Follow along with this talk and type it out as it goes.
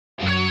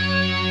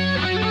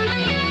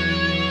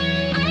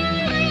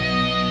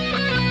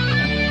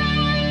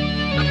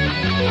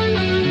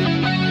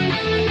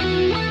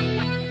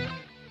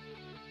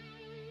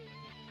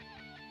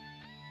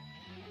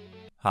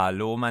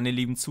Hallo meine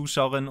lieben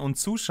Zuschauerinnen und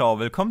Zuschauer,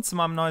 willkommen zu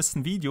meinem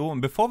neuesten Video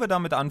und bevor wir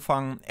damit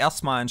anfangen,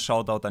 erstmal ein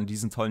Shoutout an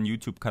diesen tollen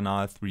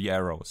YouTube-Kanal 3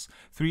 Arrows.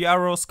 3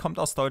 Arrows kommt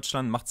aus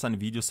Deutschland, macht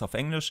seine Videos auf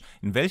Englisch,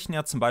 in welchen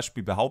er zum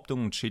Beispiel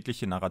Behauptungen und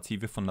schädliche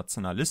Narrative von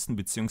Nationalisten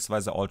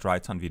bzw.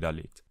 Alt-Rightern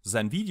widerlegt.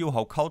 Sein Video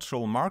How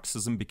Cultural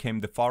Marxism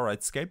Became the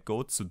Far-Right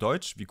Scapegoat, zu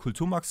Deutsch wie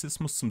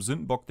Kulturmarxismus zum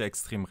Sündenbock der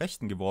extremen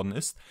Rechten geworden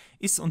ist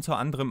unter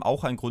anderem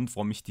auch ein Grund,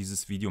 warum ich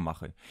dieses Video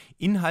mache.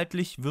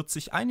 Inhaltlich wird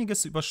sich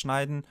einiges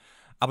überschneiden,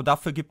 aber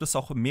dafür gibt es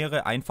auch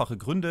mehrere einfache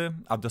Gründe,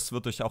 aber das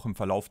wird euch auch im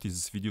Verlauf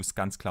dieses Videos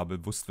ganz klar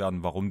bewusst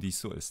werden, warum dies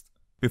so ist.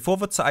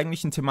 Bevor wir zur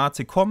eigentlichen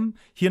Thematik kommen,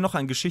 hier noch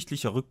ein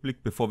geschichtlicher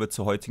Rückblick, bevor wir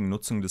zur heutigen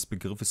Nutzung des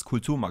Begriffes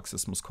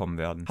Kulturmarxismus kommen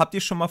werden. Habt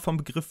ihr schon mal vom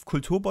Begriff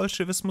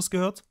Kulturbolschewismus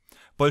gehört?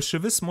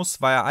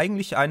 Bolschewismus war ja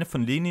eigentlich eine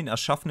von Lenin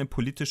erschaffene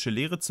politische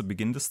Lehre zu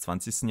Beginn des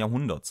 20.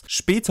 Jahrhunderts.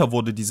 Später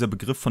wurde dieser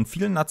Begriff von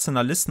vielen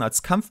Nationalisten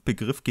als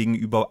Kampfbegriff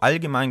gegenüber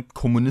allgemein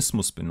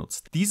Kommunismus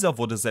benutzt. Dieser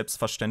wurde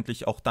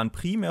selbstverständlich auch dann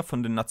primär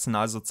von den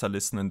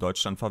Nationalsozialisten in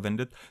Deutschland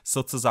verwendet,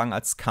 sozusagen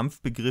als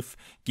Kampfbegriff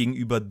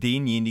gegenüber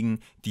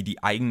denjenigen, die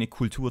die eigene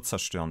Kultur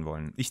zerstören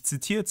wollen. Ich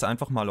zitiere jetzt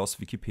einfach mal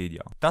aus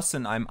Wikipedia. Das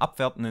in einem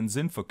abwertenden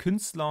Sinn für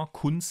Künstler,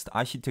 Kunst,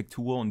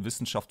 Architektur und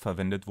Wissenschaft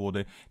verwendet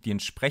wurde, die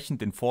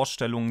entsprechend den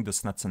Vorstellungen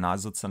des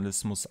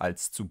Nationalsozialismus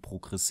als zu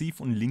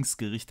progressiv und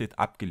linksgerichtet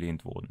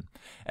abgelehnt wurden.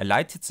 Er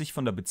leitet sich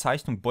von der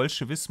Bezeichnung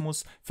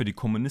Bolschewismus für die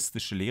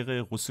kommunistische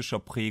Lehre russischer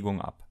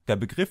Prägung ab. Der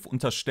Begriff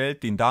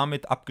unterstellt den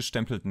damit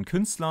abgestempelten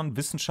Künstlern,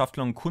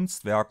 Wissenschaftlern und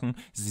Kunstwerken,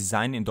 sie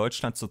seien in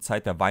Deutschland zur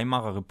Zeit der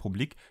Weimarer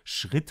Republik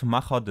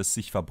Schrittmacher des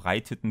sich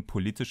verbreiteten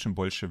politischen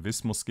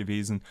Bolschewismus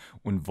gewesen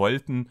und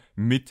wollten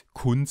mit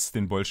Kunst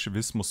den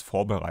Bolschewismus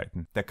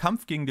vorbereiten. Der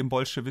Kampf gegen den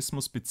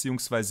Bolschewismus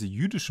bzw.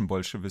 jüdischen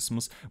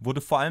Bolschewismus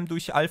wurde vor allem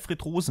durch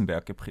Alfred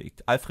Rosenberg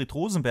geprägt. Alfred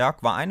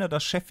Rosenberg war einer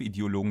der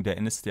Chefideologen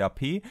der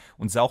NSDAP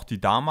und sah auch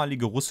die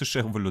damalige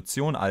russische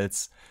Revolution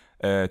als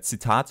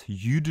Zitat,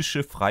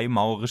 jüdische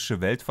freimaurerische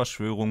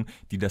Weltverschwörung,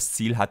 die das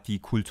Ziel hat, die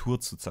Kultur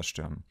zu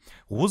zerstören.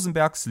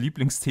 Rosenbergs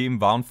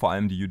Lieblingsthemen waren vor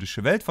allem die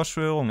jüdische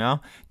Weltverschwörung,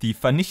 ja, die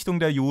Vernichtung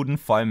der Juden,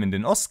 vor allem in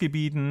den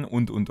Ostgebieten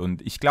und.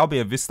 Ich glaube,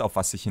 ihr wisst, auf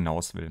was ich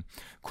hinaus will.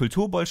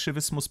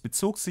 Kulturbolschewismus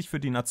bezog sich für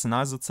die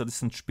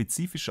Nationalsozialisten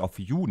spezifisch auf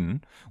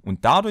Juden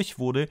und dadurch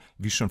wurde,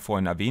 wie schon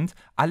vorhin erwähnt,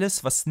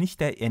 alles, was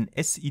nicht der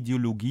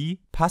NS-Ideologie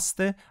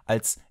passte,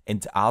 als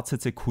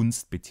entartete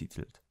Kunst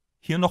betitelt.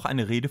 Hier noch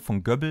eine Rede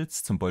von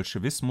Goebbels zum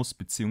Bolschewismus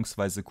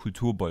bzw.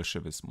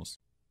 Kulturbolschewismus.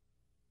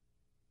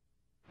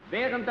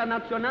 Während der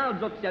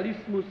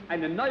Nationalsozialismus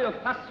eine neue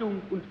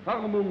Fassung und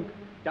Formung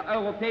der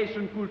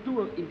europäischen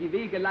Kultur in die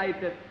Wege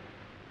leitet,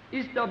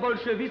 ist der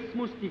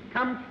Bolschewismus die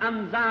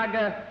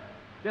Kampfansage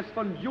des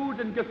von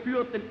Juden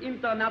geführten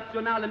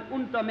internationalen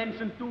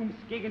Untermenschentums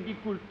gegen die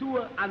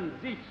Kultur an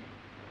sich.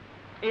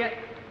 Er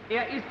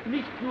ist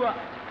nicht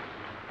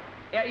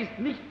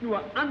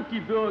nur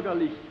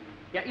antibürgerlich,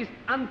 er ist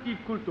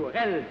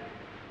antikulturell.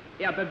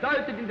 Er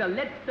bedeutet in der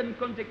letzten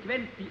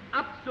Konsequenz die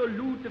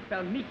absolute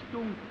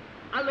Vernichtung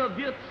aller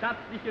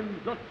wirtschaftlichen,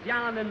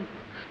 sozialen,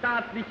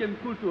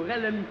 staatlichen,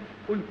 kulturellen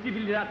und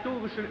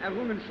zivilisatorischen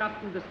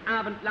Errungenschaften des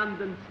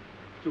Abendlandes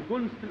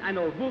zugunsten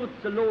einer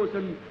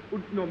wurzellosen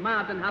und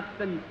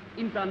nomadenhaften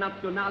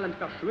internationalen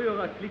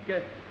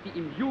Verschwörerklicke, die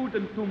im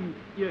Judentum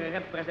ihre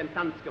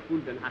Repräsentanz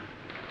gefunden hat.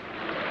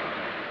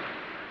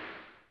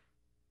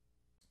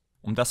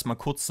 Um das mal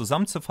kurz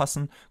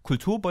zusammenzufassen,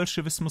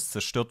 Kulturbolschewismus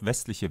zerstört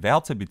westliche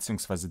Werte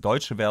bzw.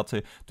 deutsche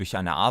Werte durch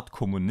eine Art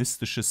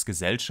kommunistisches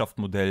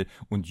Gesellschaftsmodell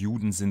und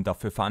Juden sind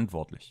dafür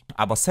verantwortlich.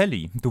 Aber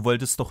Sally, du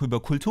wolltest doch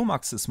über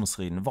Kulturmarxismus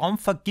reden. Warum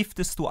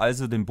vergiftest du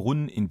also den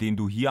Brunnen, in dem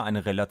du hier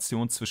eine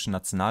Relation zwischen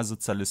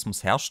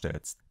Nationalsozialismus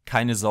herstellst?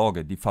 Keine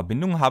Sorge, die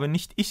Verbindung habe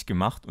nicht ich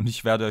gemacht und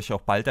ich werde euch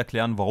auch bald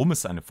erklären, warum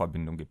es eine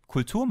Verbindung gibt.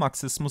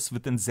 Kulturmarxismus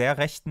wird in sehr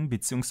rechten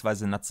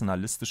bzw.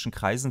 nationalistischen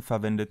Kreisen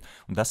verwendet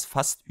und das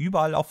fast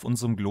überall auf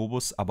unserem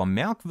Globus, aber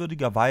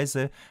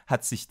merkwürdigerweise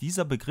hat sich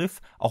dieser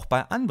Begriff auch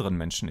bei anderen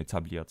Menschen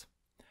etabliert.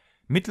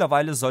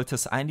 Mittlerweile sollte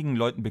es einigen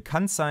Leuten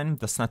bekannt sein,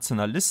 dass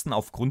Nationalisten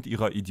aufgrund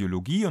ihrer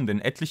Ideologie und den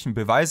etlichen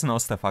Beweisen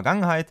aus der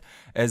Vergangenheit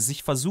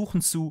sich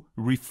versuchen zu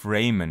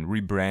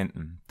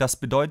rebranden. Das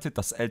bedeutet,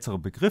 dass ältere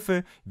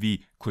Begriffe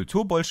wie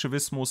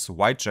Kulturbolschewismus,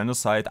 White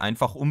Genocide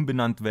einfach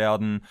umbenannt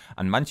werden,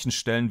 an manchen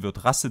Stellen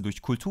wird Rasse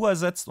durch Kultur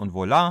ersetzt und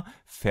voilà,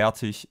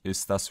 fertig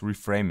ist das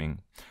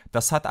Reframing.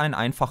 Das hat einen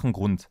einfachen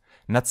Grund.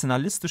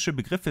 Nationalistische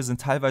Begriffe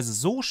sind teilweise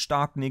so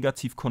stark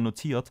negativ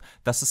konnotiert,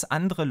 dass es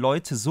andere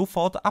Leute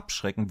sofort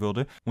abschrecken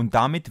würde und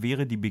damit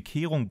wäre die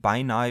Bekehrung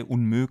beinahe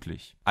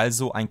unmöglich.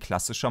 Also ein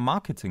klassischer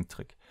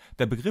Marketingtrick.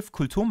 Der Begriff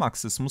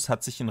Kulturmarxismus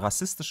hat sich in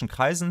rassistischen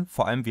Kreisen,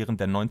 vor allem während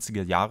der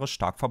 90er Jahre,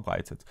 stark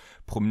verbreitet.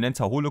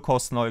 Prominenter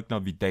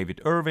Holocaustleugner wie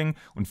David Irving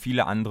und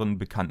viele anderen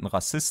bekannten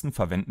Rassisten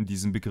verwenden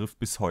diesen Begriff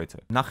bis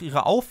heute. Nach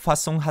ihrer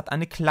Auffassung hat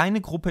eine kleine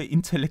Gruppe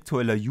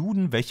intellektueller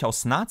Juden, welche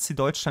aus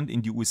Nazi-Deutschland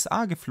in die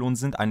USA geflohen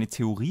sind, eine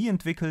Theorie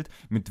entwickelt,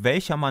 mit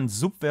welcher man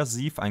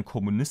subversiv ein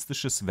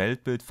kommunistisches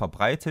Weltbild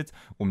verbreitet,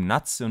 um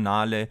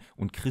nationale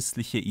und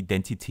christliche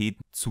Identität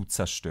zu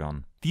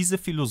zerstören. Diese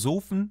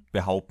Philosophen,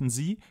 behaupten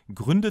sie,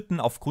 gründeten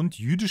aufgrund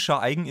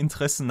jüdischer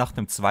Eigeninteressen nach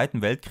dem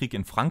Zweiten Weltkrieg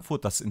in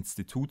Frankfurt das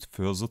Institut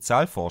für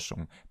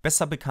Sozialforschung,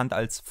 besser bekannt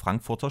als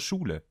Frankfurter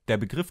Schule. Der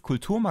Begriff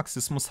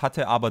Kulturmarxismus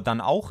hatte aber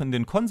dann auch in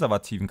den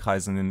konservativen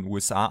Kreisen in den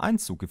USA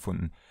Einzug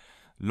gefunden.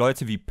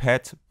 Leute wie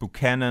Pat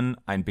Buchanan,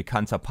 ein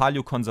bekannter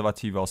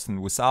Paläokonservativer aus den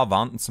USA,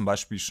 warnten zum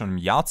Beispiel schon im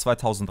Jahr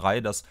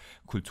 2003, dass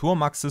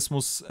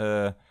Kulturmarxismus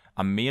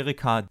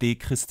Amerika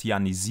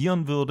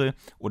dechristianisieren würde,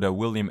 oder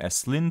William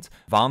S. Lind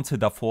warnte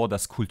davor,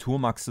 dass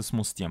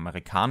Kulturmarxismus die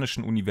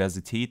amerikanischen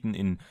Universitäten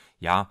in,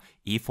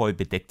 efeu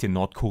bedeckte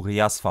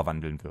Nordkoreas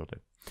verwandeln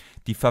würde.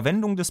 Die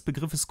Verwendung des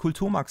Begriffes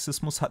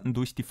Kulturmarxismus hatten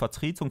durch die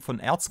Vertretung von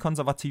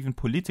erzkonservativen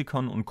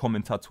Politikern und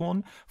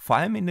Kommentatoren vor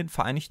allem in den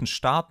Vereinigten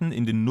Staaten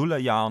in den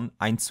Nullerjahren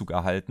Einzug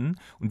erhalten,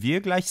 und wie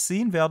ihr gleich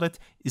sehen werdet,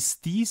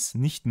 ist dies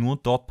nicht nur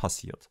dort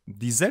passiert.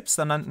 Die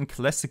selbsternannten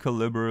Classical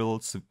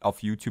Liberals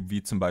auf YouTube,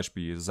 wie zum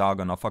Beispiel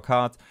Sargon of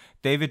Akkad,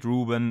 David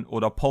Rubin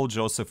oder Paul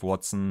Joseph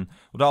Watson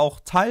oder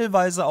auch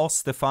teilweise auch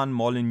Stefan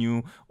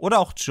Molyneux oder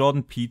auch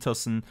Jordan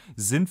Peterson,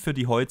 sind für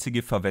die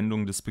heutige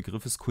Verwendung des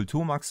Begriffes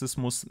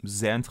Kulturmarxismus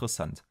sehr interessant.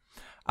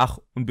 Ach,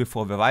 und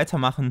bevor wir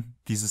weitermachen,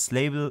 dieses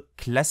Label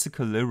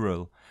Classical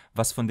Liberal,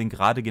 was von den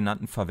gerade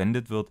genannten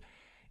verwendet wird,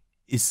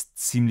 ist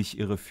ziemlich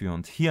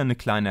irreführend. Hier eine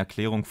kleine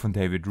Erklärung von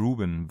David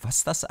Rubin,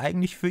 was das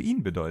eigentlich für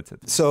ihn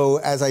bedeutet.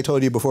 So, as I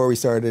told you before we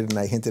started, and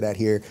I hinted at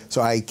here,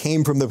 so I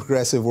came from the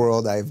progressive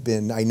world.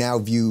 I now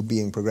view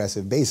being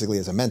progressive basically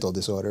as a mental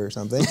disorder or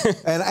something.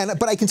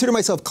 But I consider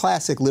myself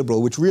classic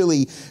liberal, which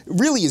really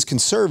is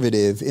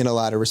conservative in a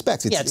lot of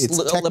respects. It's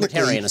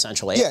libertarian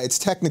essentially. Yeah, it's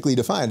technically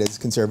defined as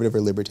conservative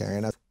or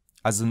libertarian.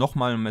 Also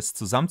nochmal, um es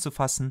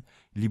zusammenzufassen,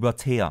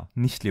 libertär,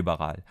 nicht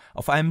liberal.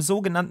 Auf einem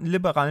sogenannten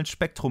liberalen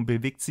Spektrum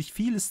bewegt sich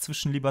vieles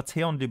zwischen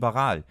libertär und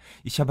liberal.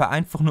 Ich habe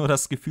einfach nur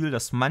das Gefühl,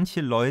 dass manche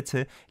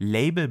Leute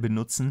Label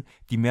benutzen,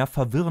 die mehr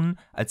verwirren,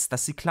 als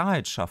dass sie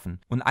Klarheit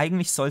schaffen. Und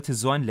eigentlich sollte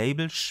so ein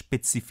Label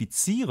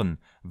spezifizieren,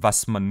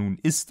 was man nun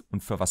ist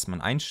und für was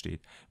man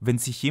einsteht. Wenn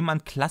sich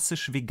jemand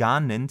klassisch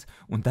vegan nennt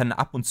und dann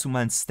ab und zu mal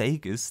ein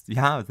Steak isst,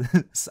 ja, das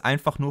ist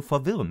einfach nur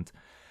verwirrend.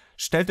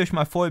 Stellt euch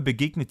mal vor, ihr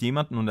begegnet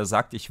jemanden und er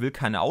sagt, ich will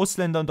keine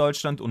Ausländer in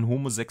Deutschland und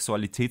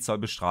Homosexualität soll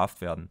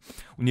bestraft werden.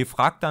 Und ihr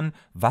fragt dann,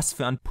 was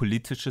für ein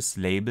politisches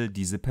Label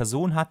diese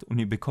Person hat, und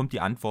ihr bekommt die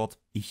Antwort,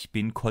 ich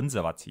bin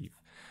konservativ.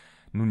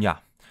 Nun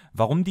ja,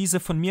 warum diese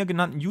von mir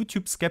genannten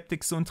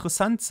YouTube-Skeptiker so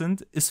interessant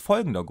sind, ist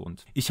folgender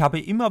Grund. Ich habe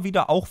immer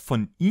wieder auch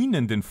von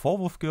ihnen den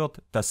Vorwurf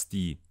gehört, dass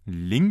die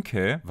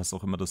Linke, was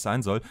auch immer das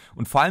sein soll,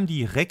 und vor allem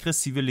die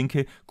regressive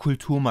Linke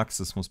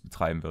Kulturmarxismus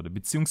betreiben würde,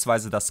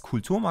 beziehungsweise dass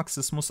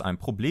Kulturmarxismus ein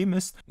Problem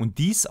ist und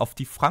dies auf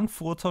die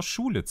Frankfurter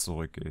Schule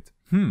zurückgeht.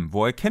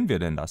 Woher kennen wir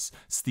denn das?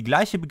 Das ist die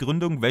gleiche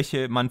Begründung,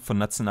 welche man von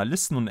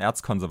Nationalisten und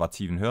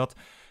Erzkonservativen hört,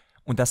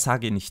 und das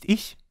sage nicht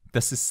ich.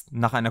 Das ist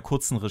nach einer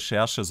kurzen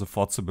Recherche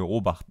sofort zu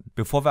beobachten.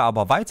 Bevor wir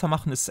aber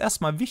weitermachen, ist es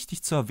erstmal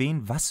wichtig zu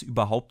erwähnen, was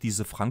überhaupt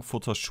diese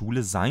Frankfurter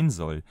Schule sein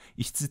soll.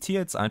 Ich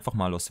zitiere jetzt einfach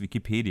mal aus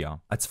Wikipedia.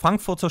 Als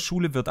Frankfurter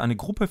Schule wird eine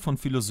Gruppe von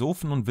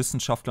Philosophen und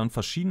Wissenschaftlern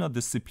verschiedener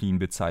Disziplinen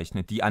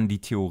bezeichnet, die an die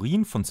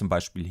Theorien von zum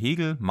Beispiel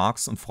Hegel,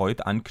 Marx und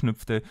Freud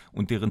anknüpfte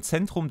und deren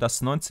Zentrum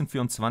das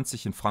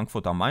 1924 in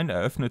Frankfurt am Main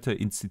eröffnete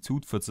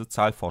Institut für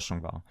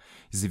Sozialforschung war.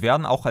 Sie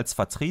werden auch als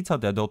Vertreter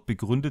der dort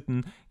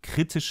begründeten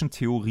kritischen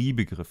Theorie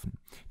begriffen.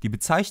 Die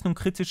Bezeichnung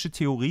kritische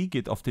Theorie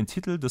geht auf den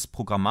Titel des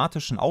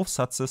programmatischen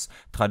Aufsatzes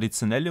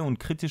Traditionelle und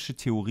kritische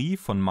Theorie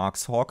von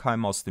Max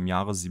Horkheimer aus dem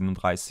Jahre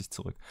 37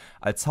 zurück.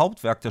 Als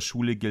Hauptwerk der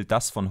Schule gilt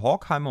das von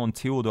Horkheimer und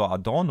Theodor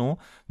Adorno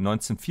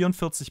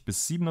 1944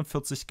 bis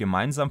 1947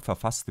 gemeinsam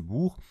verfasste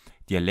Buch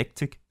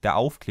Dialektik der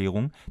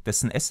Aufklärung,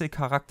 dessen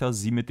Essay-Charakter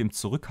sie mit dem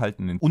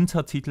zurückhaltenden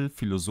Untertitel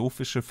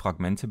Philosophische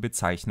Fragmente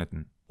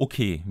bezeichneten.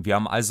 Okay, wir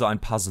haben also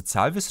ein paar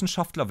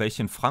Sozialwissenschaftler,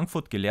 welche in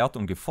Frankfurt gelehrt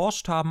und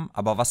geforscht haben,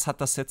 aber was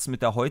hat das jetzt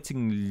mit der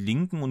heutigen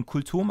Linken und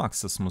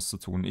Kulturmarxismus zu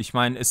tun? Ich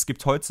meine, es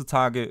gibt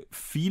heutzutage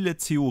viele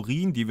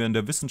Theorien, die wir in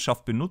der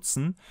Wissenschaft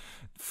benutzen,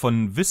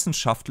 von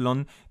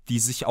Wissenschaftlern, die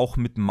sich auch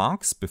mit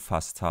Marx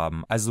befasst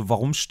haben. Also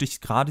warum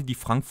sticht gerade die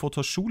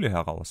Frankfurter Schule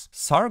heraus?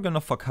 Sargon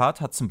of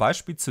Akkad hat zum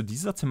Beispiel zu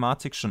dieser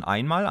Thematik schon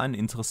einmal ein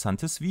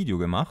interessantes Video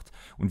gemacht,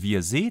 und wie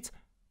ihr seht,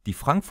 die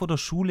Frankfurter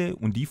Schule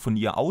und die von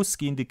ihr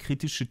ausgehende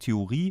kritische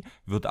Theorie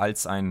wird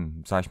als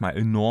ein, sag ich mal,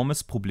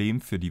 enormes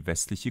Problem für die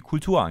westliche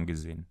Kultur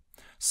angesehen.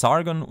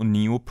 Sargon und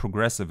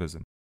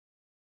Neo-Progressivism.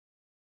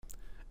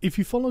 If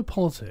you follow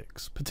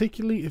politics,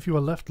 particularly if you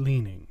are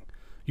left-leaning,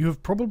 you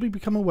have probably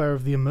become aware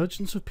of the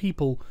emergence of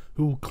people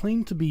who will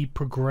claim to be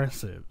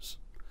progressives.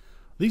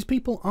 These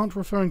people aren't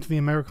referring to the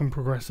American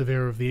progressive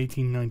era of the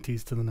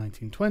 1890s to the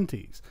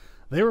 1920s.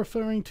 They are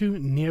referring to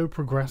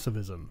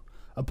neo-progressivism,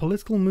 a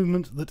political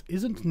movement that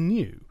isn't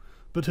new,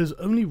 but has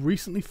only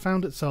recently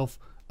found itself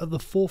at the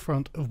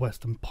forefront of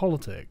Western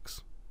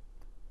politics.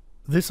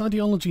 This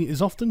ideology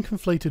is often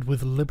conflated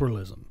with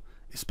liberalism,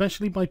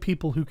 especially by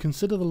people who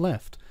consider the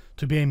left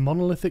to be a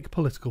monolithic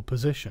political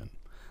position,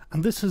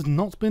 and this has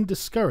not been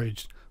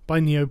discouraged by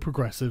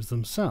neo-progressives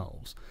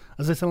themselves,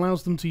 as it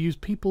allows them to use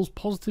people's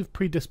positive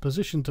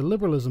predisposition to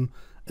liberalism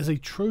as a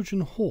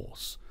Trojan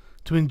horse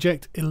to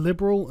inject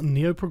illiberal and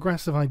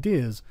neo-progressive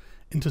ideas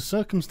into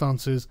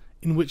circumstances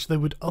in which they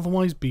would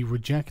otherwise be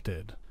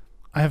rejected.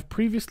 I have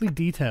previously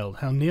detailed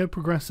how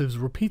neo-progressives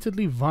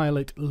repeatedly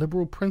violate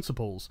liberal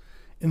principles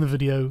in the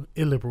video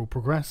Illiberal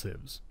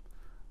Progressives.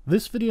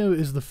 This video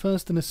is the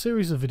first in a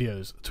series of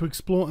videos to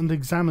explore and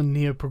examine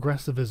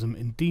neo-progressivism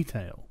in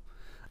detail.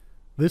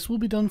 This will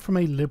be done from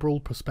a liberal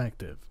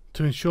perspective,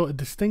 to ensure a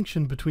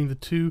distinction between the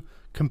two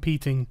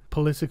competing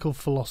political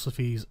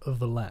philosophies of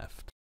the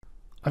left.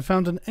 I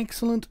found an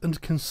excellent and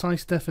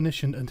concise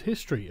definition and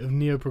history of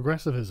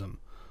neo-progressivism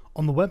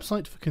on the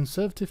website for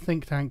conservative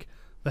think tank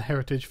the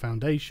Heritage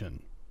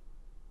Foundation.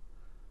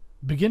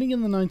 Beginning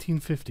in the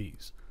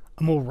 1950s,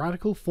 a more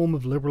radical form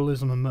of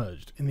liberalism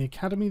emerged in the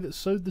academy that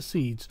sowed the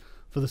seeds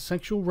for the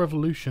sexual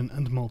revolution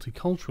and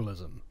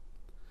multiculturalism.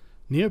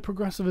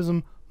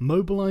 Neo-progressivism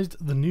mobilized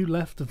the new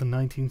left of the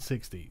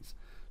 1960s,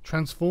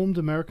 transformed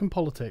American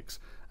politics,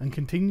 and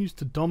continues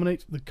to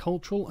dominate the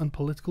cultural and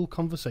political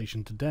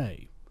conversation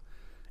today.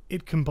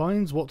 It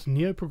combines what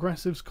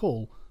neo-progressives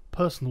call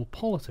personal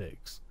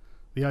politics,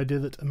 the idea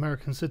that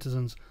American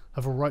citizens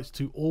have a right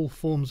to all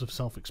forms of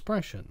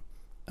self-expression,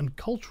 and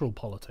cultural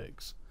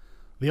politics,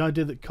 the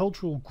idea that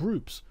cultural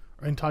groups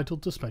are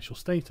entitled to special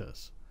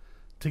status,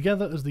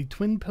 together as the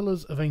twin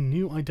pillars of a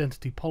new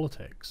identity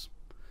politics.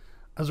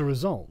 As a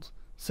result,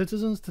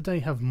 citizens today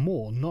have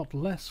more, not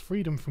less,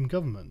 freedom from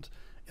government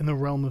in the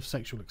realm of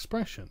sexual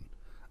expression,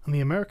 and the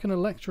American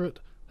electorate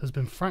has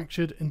been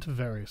fractured into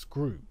various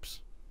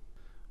groups.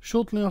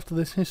 Shortly after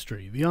this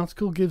history, the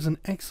article gives an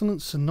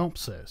excellent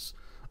synopsis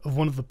of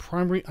one of the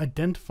primary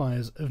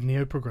identifiers of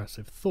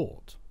neo-progressive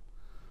thought.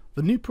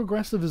 The new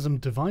progressivism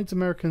divides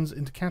Americans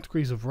into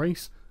categories of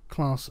race,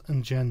 class,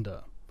 and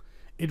gender.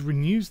 It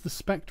renews the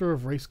spectre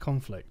of race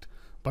conflict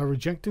by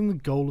rejecting the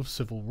goal of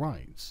civil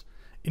rights,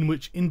 in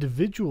which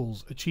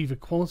individuals achieve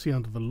equality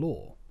under the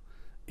law.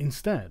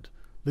 Instead,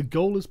 the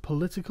goal is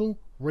political,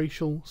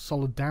 racial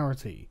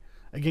solidarity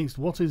against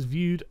what is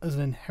viewed as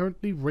an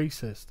inherently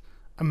racist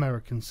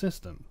American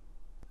system.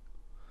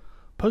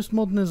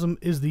 Postmodernism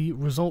is the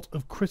result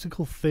of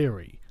critical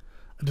theory,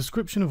 a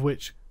description of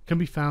which can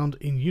be found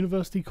in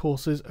university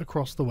courses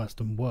across the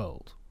Western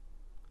world.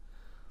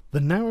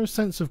 The narrow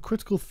sense of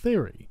critical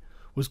theory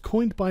was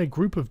coined by a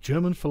group of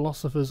German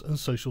philosophers and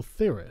social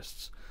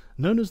theorists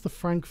known as the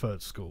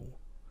Frankfurt School.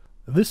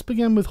 This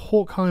began with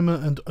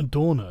Horkheimer and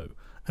Adorno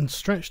and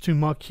stretched to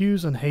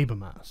Marcuse and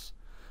Habermas.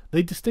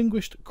 They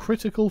distinguished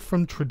critical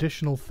from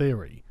traditional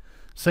theory,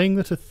 saying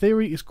that a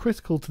theory is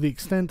critical to the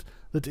extent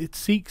that it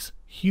seeks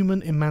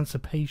human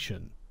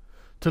emancipation,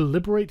 to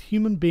liberate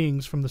human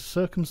beings from the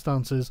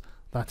circumstances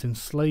that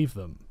enslave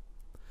them.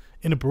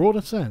 In a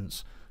broader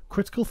sense,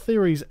 critical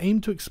theories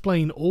aim to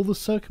explain all the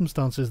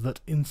circumstances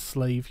that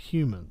enslave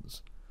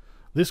humans.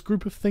 This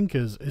group of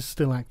thinkers is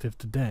still active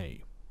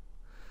today.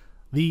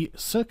 The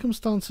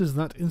circumstances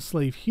that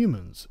enslave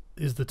humans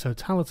is the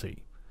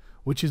totality,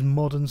 which is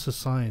modern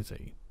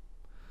society.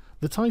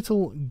 The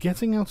title,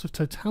 Getting Out of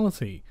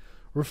Totality,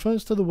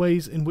 refers to the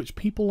ways in which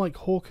people like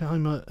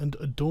Horkheimer and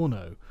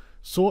Adorno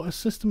saw a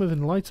system of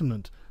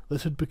enlightenment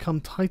that had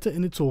become tighter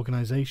in its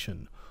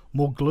organization,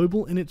 more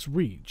global in its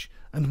reach,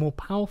 and more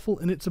powerful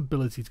in its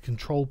ability to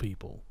control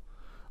people.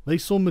 They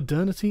saw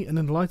modernity and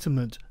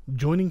enlightenment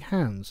joining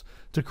hands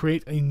to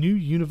create a new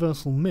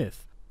universal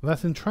myth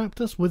that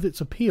entrapped us with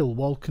its appeal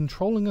while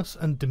controlling us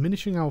and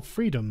diminishing our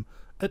freedom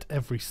at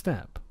every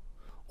step.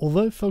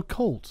 Although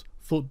Foucault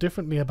thought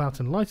differently about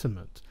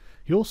enlightenment,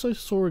 he also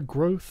saw a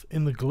growth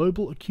in the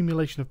global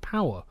accumulation of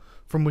power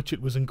from which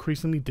it was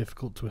increasingly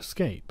difficult to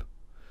escape.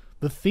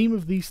 The theme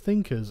of these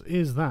thinkers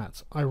is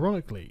that,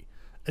 ironically,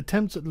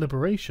 attempts at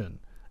liberation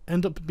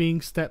end up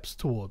being steps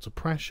towards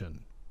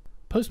oppression.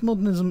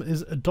 Postmodernism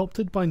is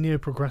adopted by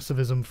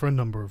neo-progressivism for a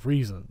number of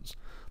reasons.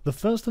 The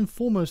first and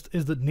foremost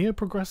is that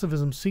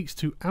neo-progressivism seeks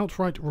to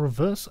outright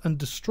reverse and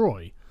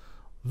destroy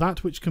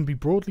that which can be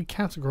broadly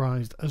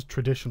categorized as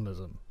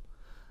traditionalism,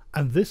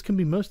 and this can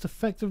be most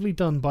effectively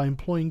done by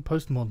employing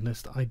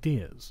postmodernist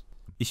ideas.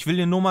 Ich will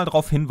hier nur mal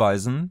darauf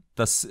hinweisen,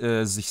 dass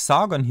sich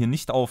Sagan hier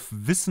nicht auf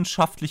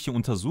wissenschaftliche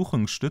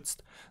Untersuchungen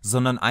stützt,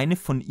 sondern eine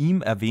von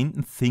ihm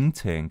erwähnten Think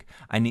Tank,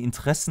 eine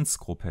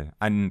Interessensgruppe,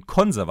 einen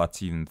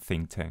konservativen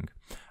Think Tank.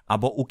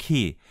 Aber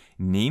okay,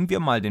 nehmen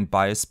wir mal den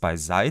Bias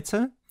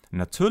beiseite.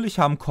 Natürlich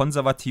haben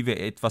Konservative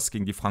etwas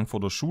gegen die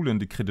Frankfurter Schule und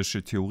die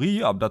kritische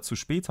Theorie, aber dazu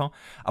später.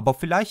 Aber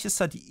vielleicht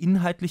ist da die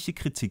inhaltliche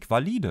Kritik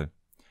valide.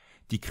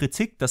 Die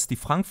Kritik, dass die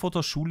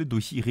Frankfurter Schule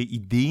durch ihre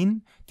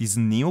Ideen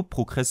diesen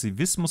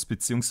Neoprogressivismus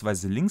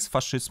bzw.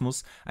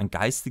 Linksfaschismus ein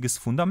geistiges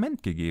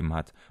Fundament gegeben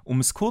hat. Um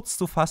es kurz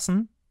zu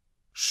fassen,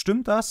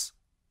 stimmt das?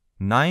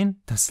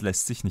 Nein, das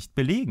lässt sich nicht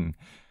belegen.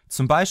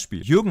 Zum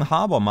Beispiel Jürgen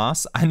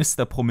Habermas, eines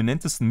der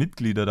prominentesten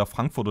Mitglieder der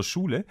Frankfurter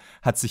Schule,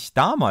 hat sich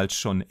damals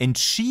schon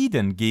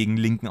entschieden gegen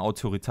linken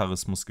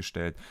Autoritarismus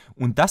gestellt.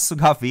 Und das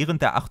sogar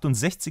während der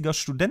 68er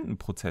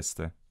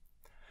Studentenproteste.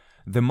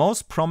 The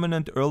most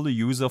prominent early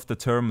user of the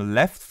term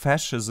left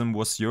fascism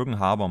was Jürgen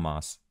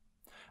Habermas.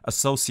 a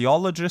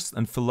sociologist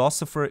and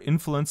philosopher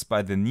influenced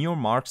by the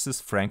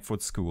neo-Marxist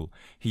Frankfurt School.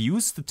 He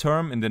used the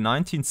term in the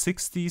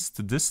 1960s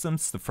to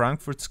distance the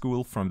Frankfurt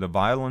School from the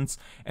violence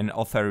and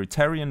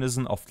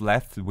authoritarianism of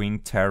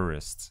left-wing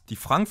terrorists. Die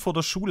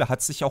Frankfurter Schule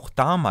hat sich auch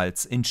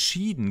damals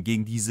entschieden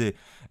gegen diese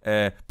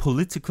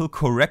Political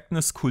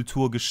Correctness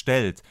Kultur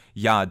gestellt.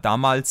 Ja,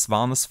 damals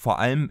waren es vor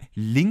allem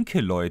linke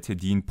Leute,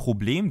 die ein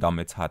Problem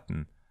damit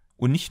hatten.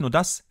 Und nicht nur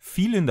das,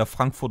 viele in der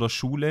Frankfurter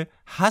Schule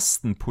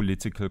hassten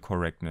Political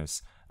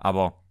Correctness.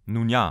 Aber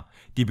nun ja,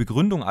 die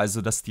Begründung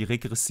also, dass die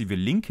regressive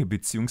Linke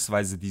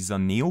bzw. dieser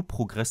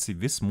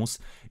Neoprogressivismus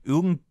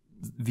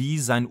irgendwie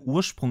seinen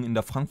Ursprung in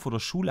der Frankfurter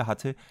Schule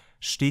hatte,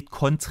 steht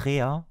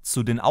konträr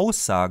zu den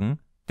Aussagen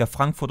der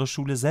Frankfurter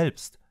Schule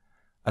selbst.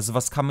 Also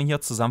was kann man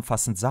hier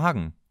zusammenfassend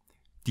sagen?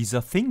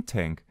 Dieser Think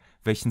Tank,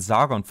 welchen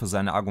Sargon für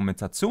seine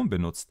Argumentation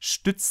benutzt,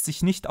 stützt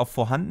sich nicht auf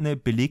vorhandene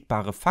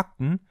belegbare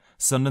Fakten,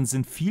 sondern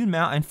sind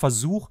vielmehr ein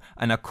Versuch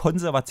einer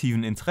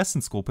konservativen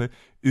Interessensgruppe,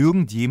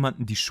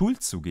 irgendjemandem die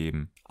Schuld zu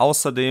geben.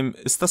 Außerdem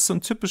ist das so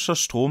ein typischer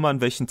Strom, an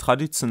welchen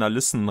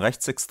Traditionalisten und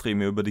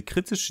Rechtsextreme über die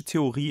kritische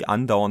Theorie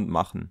andauernd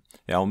machen.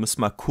 Ja, um es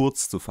mal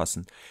kurz zu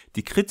fassen.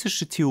 Die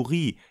kritische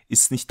Theorie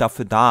ist nicht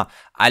dafür da,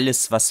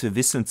 alles, was wir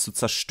wissen, zu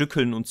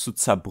zerstückeln und zu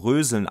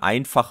zerbröseln,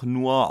 einfach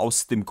nur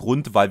aus dem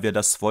Grund, weil wir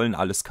das wollen,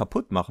 alles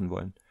kaputt machen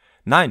wollen.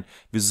 Nein,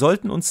 wir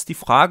sollten uns die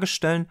Frage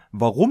stellen,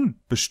 warum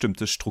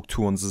bestimmte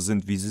Strukturen so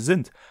sind, wie sie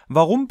sind.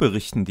 Warum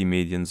berichten die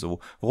Medien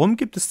so? Warum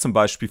gibt es zum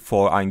Beispiel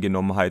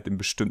Voreingenommenheit in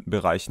bestimmten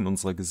Bereichen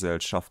unserer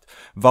Gesellschaft?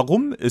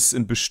 Warum ist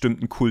in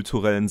bestimmten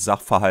kulturellen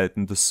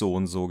Sachverhalten das so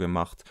und so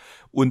gemacht?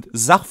 Und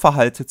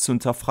Sachverhalte zu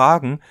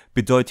hinterfragen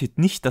bedeutet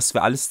nicht, dass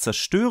wir alles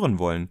zerstören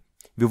wollen.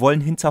 Wir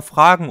wollen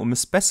hinterfragen, um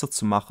es besser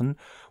zu machen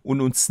und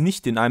uns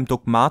nicht in einem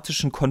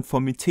dogmatischen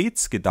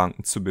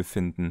Konformitätsgedanken zu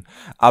befinden.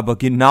 Aber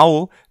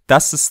genau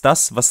das ist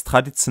das, was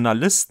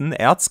Traditionalisten,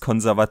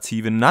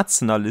 Erzkonservative,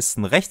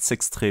 Nationalisten,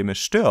 Rechtsextreme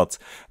stört,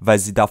 weil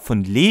sie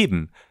davon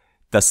leben,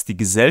 dass die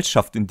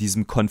Gesellschaft in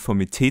diesem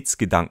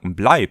Konformitätsgedanken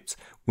bleibt.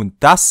 Und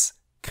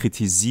das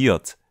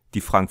kritisiert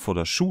die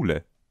Frankfurter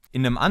Schule.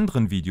 In einem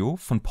anderen Video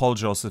von Paul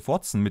Joseph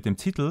Watson mit dem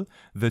Titel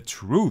The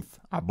Truth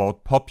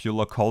About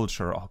Popular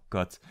Culture, oh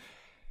Gott,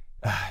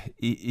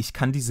 ich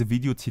kann diese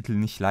Videotitel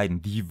nicht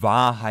leiden. Die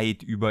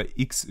Wahrheit über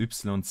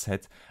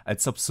XYZ,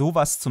 als ob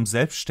sowas zum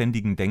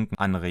selbstständigen Denken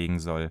anregen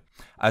soll.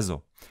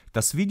 Also,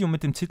 das Video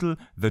mit dem Titel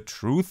The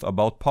Truth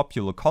About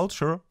Popular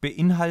Culture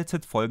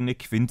beinhaltet folgende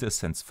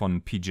Quintessenz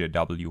von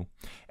PJW.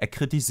 Er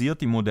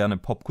kritisiert die moderne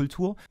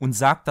Popkultur und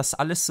sagt, dass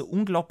alles so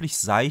unglaublich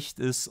seicht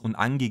ist und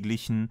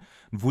angeglichen,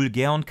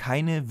 vulgär und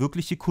keine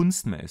wirkliche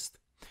Kunst mehr ist.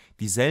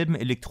 Dieselben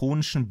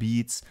elektronischen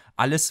Beats,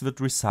 alles wird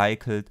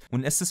recycelt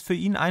und es ist für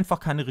ihn einfach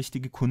keine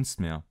richtige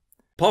Kunst mehr.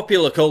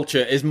 Popular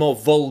culture is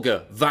more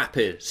vulgar,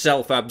 vapid,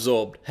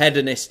 self-absorbed,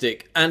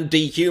 hedonistic and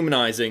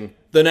dehumanizing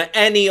than at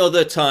any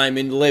other time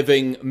in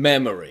living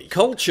memory.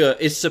 Culture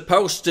is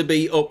supposed to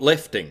be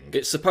uplifting.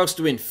 It's supposed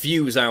to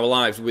infuse our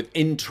lives with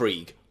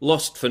intrigue,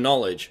 lust for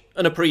knowledge,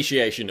 and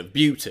appreciation of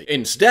beauty.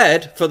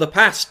 Instead, for the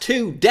past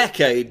 2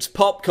 decades,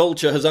 pop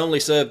culture has only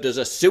served as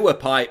a sewer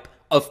pipe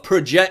of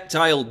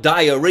projectile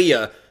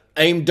diarrhea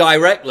aimed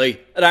directly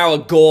at our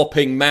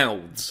gawping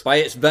mouths. By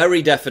its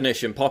very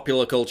definition,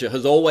 popular culture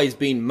has always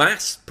been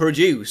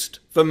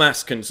mass-produced for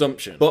mass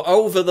consumption. But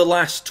over the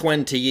last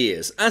 20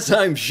 years, as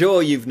I'm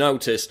sure you've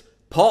noticed,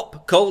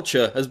 pop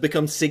culture has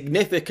become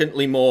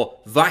significantly more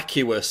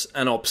vacuous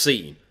and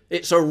obscene.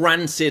 It's a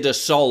rancid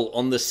assault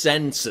on the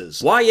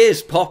senses. Why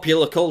is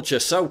popular culture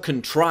so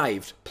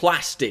contrived,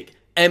 plastic,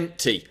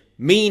 empty,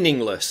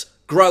 meaningless,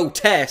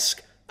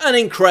 grotesque, and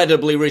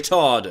incredibly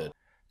retarded?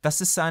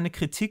 Das ist eine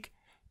Kritik,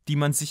 die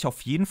man sich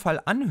auf jeden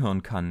Fall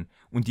anhören kann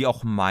und die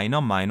auch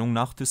meiner Meinung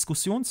nach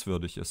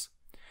diskussionswürdig ist.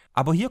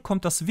 Aber hier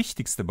kommt das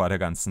Wichtigste bei der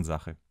ganzen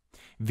Sache.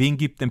 Wen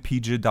gibt denn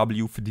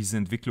PJW für diese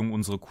Entwicklung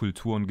unserer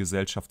Kultur und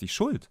Gesellschaft die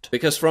Schuld?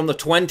 Because from the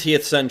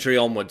 20th century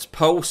onwards,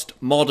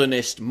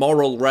 post-modernist,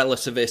 moral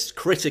relativist,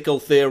 critical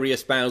theory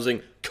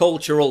espousing,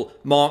 cultural,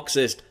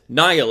 Marxist,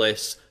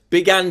 nihilists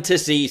began to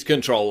seize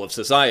control of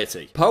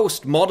society.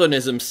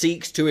 Postmodernism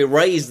seeks to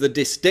erase the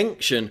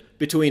distinction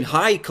between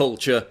high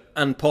culture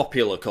and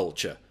popular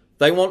culture.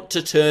 They want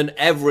to turn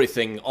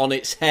everything on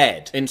its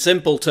head. In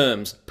simple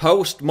terms,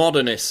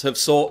 postmodernists have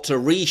sought to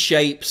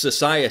reshape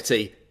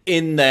society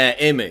in their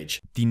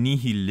image. Die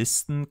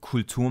Nihilisten,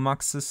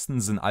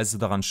 Kulturmarxisten sind also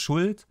daran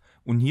schuld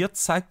und hier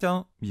zeigt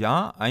er,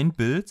 ja, ein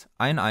Bild,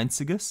 ein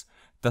einziges,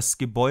 das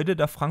Gebäude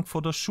der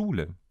Frankfurter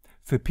Schule.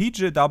 Für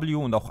PJW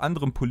und auch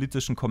anderen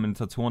politischen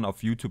Kommentatoren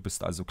auf YouTube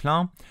ist also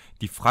klar,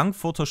 die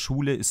Frankfurter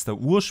Schule ist der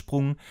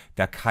Ursprung,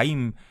 der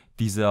Keim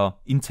dieser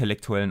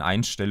intellektuellen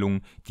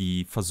Einstellung,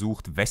 die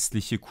versucht,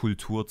 westliche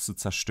Kultur zu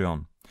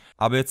zerstören.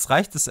 Aber jetzt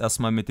reicht es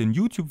erstmal mit den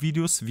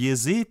YouTube-Videos. Wie ihr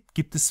seht,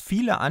 gibt es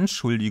viele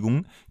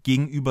Anschuldigungen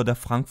gegenüber der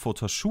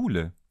Frankfurter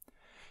Schule.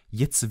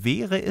 Jetzt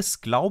wäre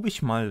es, glaube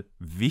ich mal,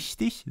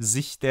 wichtig,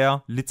 sich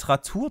der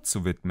Literatur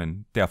zu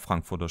widmen, der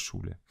Frankfurter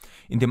Schule.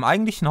 In dem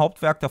eigentlichen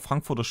Hauptwerk der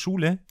Frankfurter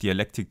Schule,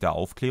 Dialektik der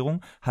Aufklärung,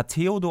 hat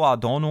Theodor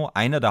Adorno,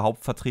 einer der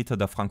Hauptvertreter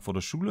der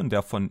Frankfurter Schule und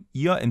der von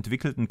ihr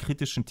entwickelten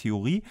kritischen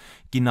Theorie,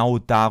 genau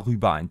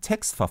darüber einen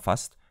Text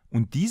verfasst,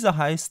 und dieser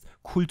heißt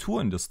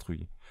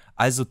Kulturindustrie.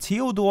 Also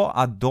Theodor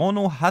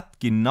Adorno hat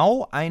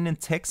genau einen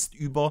Text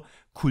über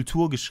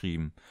Kultur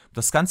geschrieben.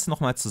 Das Ganze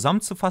nochmal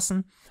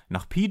zusammenzufassen,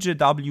 nach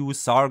PJW,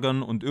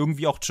 Sargon und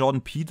irgendwie auch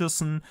Jordan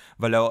Peterson,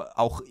 weil er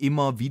auch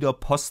immer wieder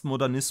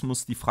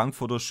Postmodernismus, die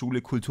Frankfurter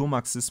Schule,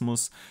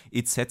 Kulturmarxismus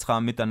etc.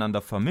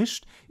 miteinander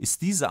vermischt,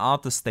 ist diese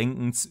Art des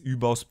Denkens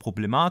überaus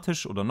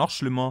problematisch oder noch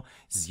schlimmer,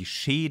 sie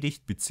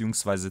schädigt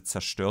bzw.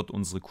 zerstört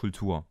unsere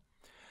Kultur.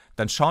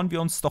 Dann schauen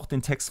wir uns doch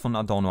den Text von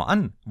Adorno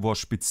an, wo er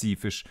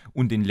spezifisch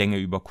und in Länge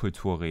über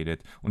Kultur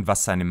redet und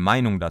was seine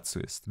Meinung dazu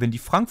ist. Wenn die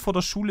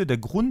Frankfurter Schule der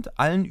Grund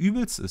allen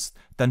Übels ist,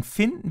 dann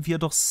finden wir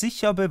doch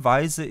sicher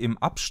Beweise im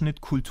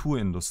Abschnitt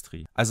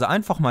Kulturindustrie. Also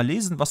einfach mal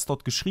lesen, was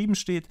dort geschrieben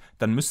steht,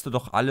 dann müsste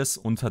doch alles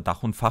unter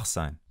Dach und Fach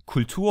sein.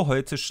 Kultur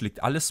heute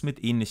schlägt alles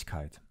mit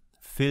Ähnlichkeit.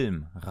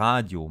 Film,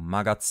 Radio,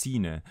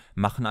 Magazine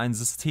machen ein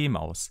System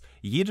aus.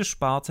 Jede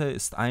Sparte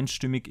ist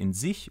einstimmig in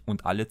sich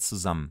und alle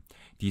zusammen.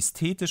 Die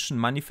ästhetischen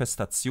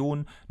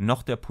Manifestationen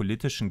noch der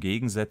politischen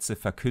Gegensätze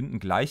verkünden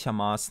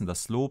gleichermaßen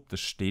das Lob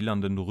des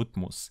stählernden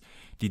Rhythmus.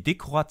 Die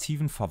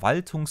dekorativen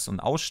Verwaltungs- und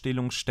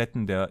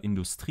Ausstellungsstätten der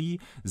Industrie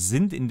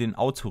sind in den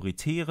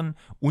autoritären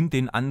und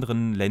den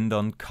anderen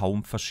Ländern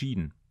kaum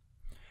verschieden.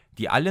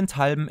 Die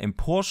allenthalben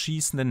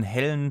emporschießenden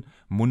hellen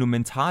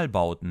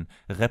Monumentalbauten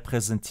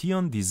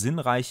repräsentieren die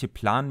sinnreiche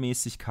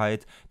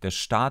Planmäßigkeit der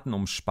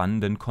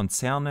staatenumspannenden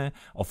Konzerne,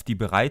 auf die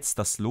bereits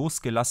das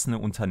losgelassene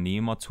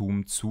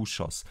Unternehmertum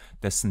zuschoss,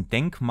 dessen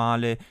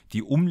Denkmale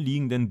die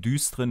umliegenden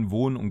düsteren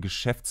Wohn- und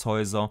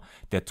Geschäftshäuser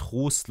der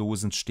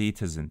trostlosen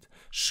Städte sind.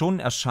 Schon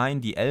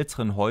erscheinen die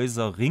älteren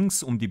Häuser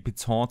rings um die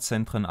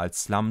Betonzentren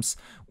als Slums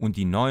und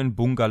die neuen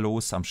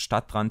Bungalows am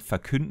Stadtrand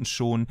verkünden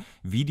schon,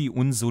 wie die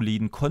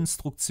unsoliden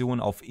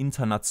Konstruktionen auf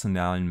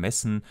internationalen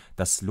Messen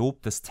das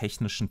Lob des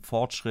technischen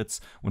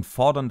Fortschritts und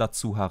fordern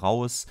dazu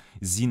heraus,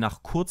 sie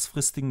nach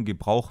kurzfristigem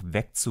Gebrauch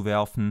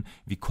wegzuwerfen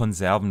wie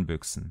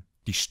Konservenbüchsen.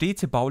 Die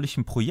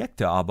städtebaulichen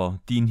Projekte aber,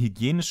 die in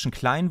hygienischen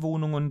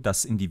Kleinwohnungen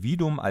das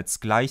Individuum als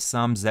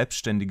gleichsam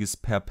Selbstständiges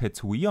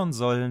perpetuieren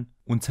sollen,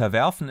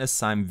 unterwerfen es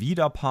seinem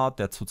Widerpart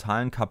der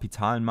totalen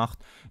Kapitalmacht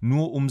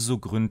nur umso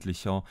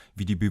gründlicher,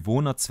 wie die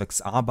Bewohner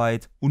zwecks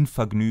Arbeit und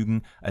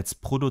Vergnügen als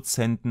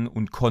Produzenten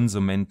und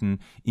Konsumenten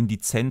in die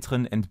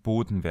Zentren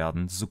entboten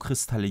werden, so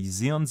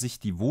kristallisieren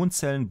sich die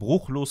Wohnzellen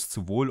bruchlos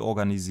zu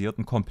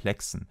wohlorganisierten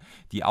Komplexen.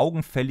 Die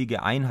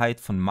augenfällige Einheit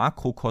von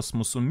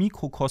Makrokosmos und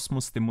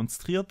Mikrokosmos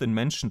demonstriert den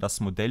Menschen das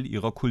Modell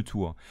ihrer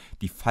Kultur,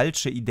 die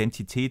falsche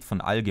Identität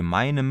von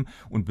Allgemeinem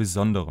und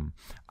Besonderem.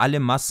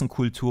 Alle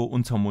Massenkultur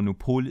unter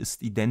Monopol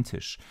ist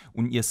identisch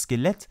und ihr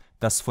Skelett,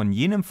 das von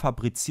jenem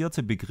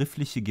fabrizierte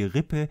begriffliche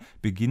Gerippe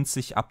beginnt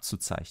sich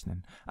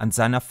abzuzeichnen. An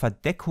seiner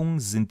Verdeckung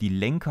sind die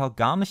Lenker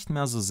gar nicht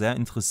mehr so sehr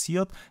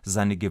interessiert,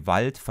 seine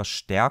Gewalt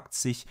verstärkt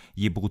sich,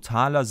 je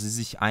brutaler sie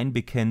sich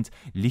einbekennt,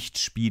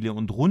 Lichtspiele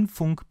und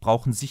Rundfunk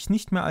brauchen sich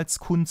nicht mehr als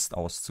Kunst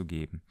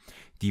auszugeben.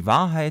 Die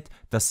Wahrheit,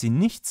 dass sie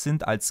nichts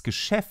sind als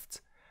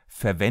Geschäft,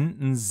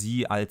 verwenden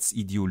sie als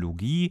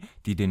Ideologie,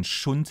 die den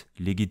Schund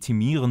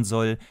legitimieren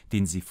soll,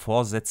 den sie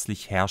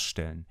vorsätzlich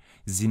herstellen.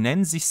 Sie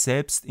nennen sich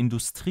selbst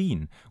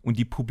Industrien und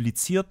die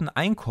publizierten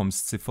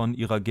Einkommensziffern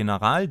ihrer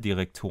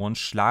Generaldirektoren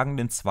schlagen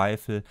den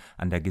Zweifel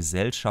an der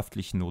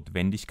gesellschaftlichen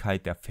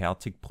Notwendigkeit der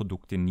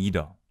Fertigprodukte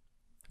nieder.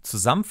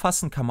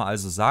 Zusammenfassend kann man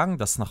also sagen,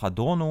 dass nach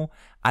Adorno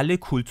alle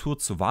Kultur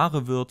zur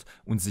Ware wird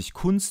und sich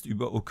Kunst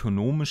über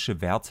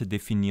ökonomische Werte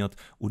definiert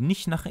und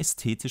nicht nach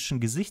ästhetischen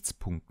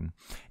Gesichtspunkten.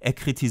 Er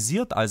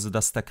kritisiert also,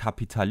 dass der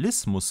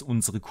Kapitalismus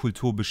unsere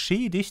Kultur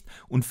beschädigt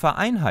und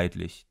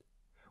vereinheitlicht.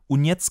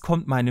 Und jetzt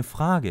kommt meine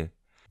Frage.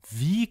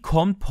 Wie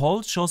kommt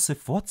Paul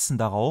Joseph Watson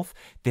darauf,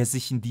 der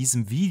sich in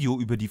diesem Video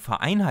über die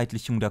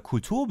Vereinheitlichung der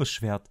Kultur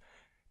beschwert,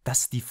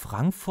 dass die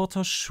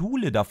Frankfurter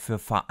Schule dafür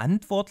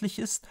verantwortlich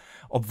ist,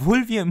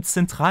 obwohl wir im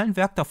zentralen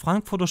Werk der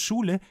Frankfurter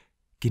Schule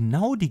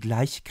genau die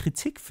gleiche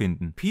Kritik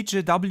finden?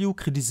 PJW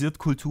kritisiert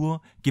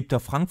Kultur, gibt der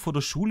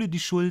Frankfurter Schule die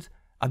Schuld,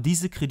 aber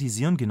diese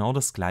kritisieren genau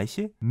das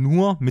Gleiche,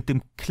 nur mit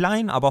dem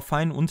kleinen, aber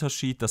feinen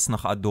Unterschied, dass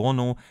nach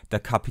Adorno der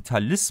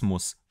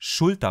Kapitalismus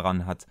Schuld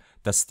daran hat,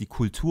 dass die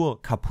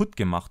Kultur kaputt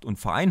gemacht und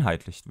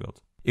vereinheitlicht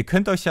wird. Ihr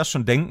könnt euch ja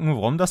schon denken,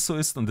 warum das so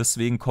ist, und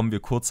deswegen kommen wir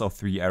kurz auf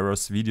Three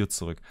Arrows Video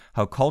zurück.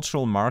 How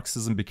Cultural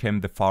Marxism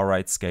Became the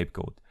Far-Right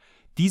Scapegoat.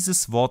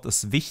 Dieses Wort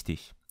ist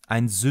wichtig,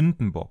 ein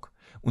Sündenbock,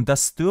 und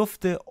das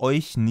dürfte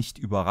euch nicht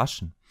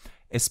überraschen.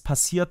 Es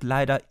passiert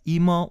leider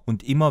immer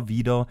und immer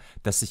wieder,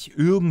 dass sich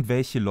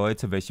irgendwelche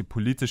Leute, welche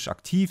politisch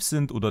aktiv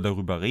sind oder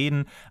darüber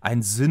reden,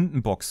 einen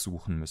Sündenbock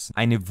suchen müssen.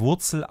 Eine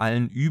Wurzel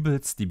allen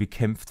Übels, die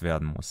bekämpft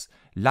werden muss.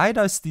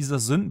 Leider ist dieser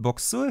Sündenbock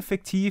so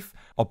effektiv,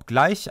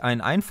 obgleich ein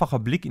einfacher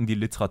Blick in die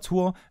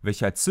Literatur,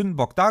 welche als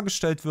Sündenbock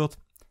dargestellt wird,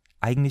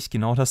 eigentlich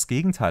genau das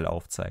Gegenteil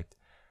aufzeigt.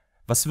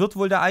 Was wird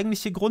wohl der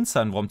eigentliche Grund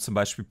sein, warum zum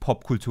Beispiel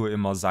Popkultur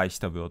immer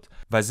seichter wird?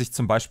 Weil sich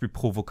zum Beispiel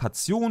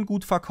Provokation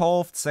gut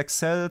verkauft, Sex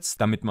sells,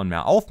 damit man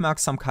mehr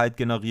Aufmerksamkeit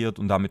generiert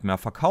und damit mehr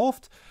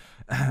verkauft?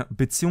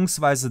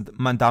 Beziehungsweise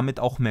man damit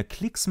auch mehr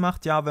Klicks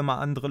macht, ja, wenn man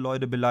andere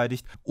Leute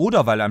beleidigt.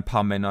 Oder weil ein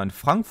paar Männer in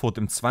Frankfurt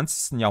im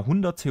 20.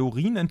 Jahrhundert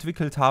Theorien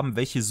entwickelt haben,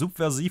 welche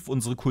subversiv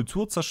unsere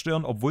Kultur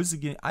zerstören, obwohl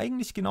sie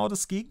eigentlich genau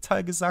das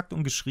Gegenteil gesagt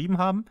und geschrieben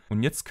haben.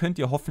 Und jetzt könnt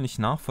ihr hoffentlich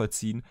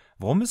nachvollziehen,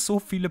 warum es so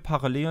viele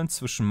Parallelen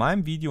zwischen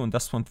meinem Video und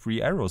das von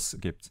Three Arrows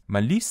gibt.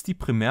 Man liest die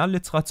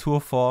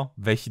Primärliteratur vor,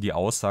 welche die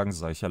Aussagen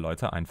solcher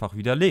Leute einfach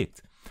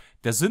widerlegt.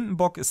 Der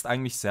Sündenbock ist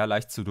eigentlich sehr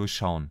leicht zu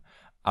durchschauen.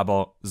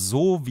 Aber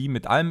so wie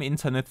mit allem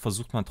Internet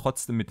versucht man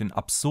trotzdem mit den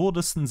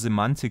absurdesten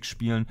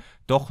Semantikspielen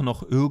doch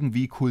noch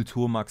irgendwie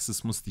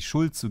Kulturmarxismus die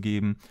Schuld zu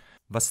geben.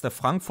 Was der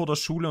Frankfurter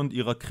Schule und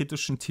ihrer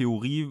kritischen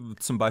Theorie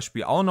zum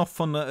Beispiel auch noch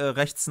von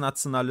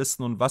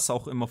Rechtsnationalisten und was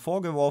auch immer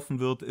vorgeworfen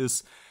wird,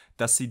 ist,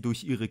 dass sie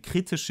durch ihre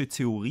kritische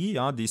Theorie,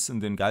 ja, die ist in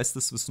den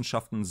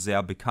Geisteswissenschaften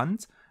sehr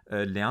bekannt,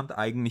 lernt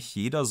eigentlich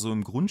jeder so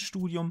im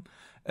Grundstudium,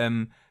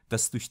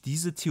 dass durch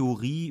diese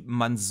Theorie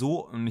man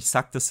so, und ich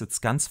sage das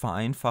jetzt ganz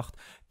vereinfacht,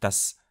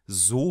 dass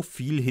so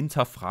viel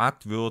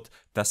hinterfragt wird,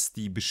 dass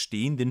die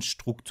bestehenden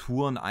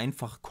Strukturen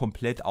einfach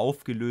komplett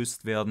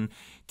aufgelöst werden,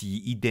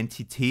 die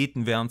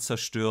Identitäten werden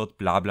zerstört,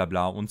 bla bla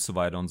bla und so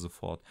weiter und so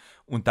fort.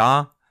 Und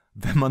da,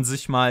 wenn man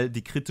sich mal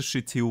die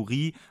kritische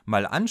Theorie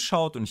mal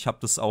anschaut, und ich habe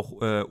das auch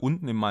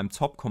unten in meinem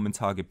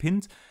Top-Kommentar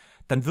gepinnt,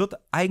 dann wird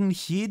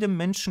eigentlich jedem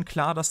Menschen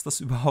klar, dass das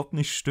überhaupt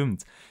nicht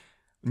stimmt.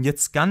 Und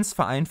jetzt ganz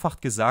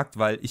vereinfacht gesagt,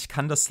 weil ich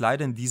kann das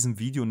leider in diesem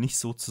Video nicht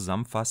so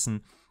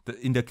zusammenfassen,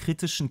 in der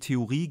kritischen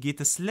Theorie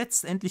geht es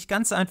letztendlich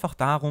ganz einfach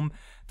darum,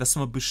 dass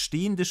man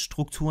bestehende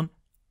Strukturen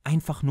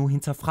einfach nur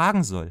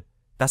hinterfragen soll.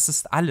 Das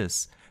ist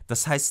alles.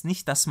 Das heißt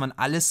nicht, dass man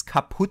alles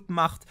kaputt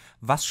macht,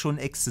 was schon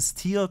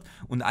existiert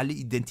und alle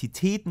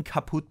Identitäten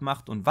kaputt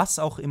macht und was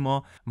auch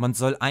immer. Man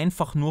soll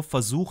einfach nur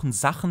versuchen,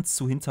 Sachen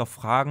zu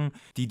hinterfragen,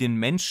 die den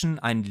Menschen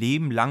ein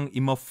Leben lang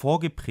immer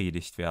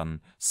vorgepredigt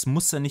werden. Es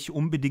muss ja nicht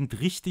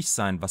unbedingt richtig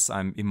sein, was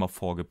einem immer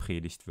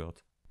vorgepredigt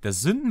wird. Der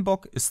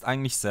Sündenbock ist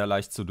eigentlich sehr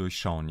leicht zu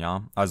durchschauen,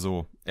 ja.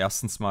 Also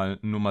erstens mal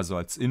nur mal so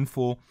als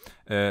Info.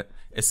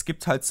 Es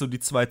gibt halt so die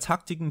zwei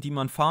Taktiken, die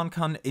man fahren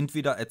kann.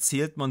 Entweder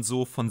erzählt man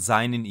so von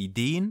seinen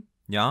Ideen,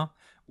 ja,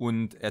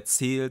 und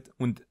erzählt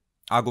und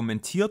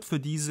argumentiert für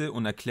diese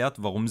und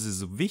erklärt, warum sie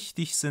so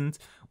wichtig sind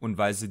und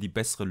weil sie die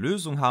bessere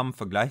Lösung haben,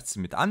 vergleicht sie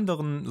mit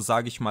anderen,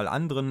 sage ich mal,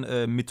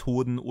 anderen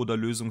Methoden oder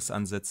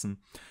Lösungsansätzen.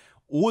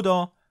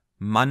 Oder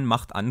man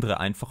macht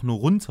andere einfach nur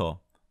runter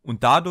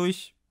und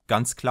dadurch,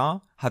 ganz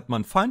klar, hat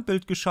man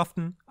Feindbild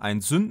geschaffen,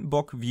 einen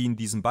Sündenbock wie in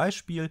diesem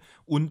Beispiel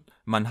und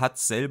man hat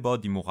selber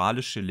die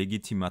moralische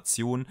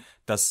Legitimation,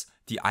 dass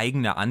die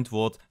eigene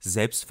Antwort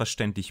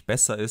selbstverständlich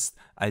besser ist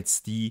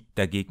als die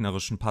der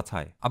gegnerischen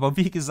Partei. Aber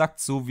wie gesagt,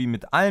 so wie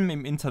mit allem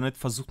im Internet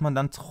versucht man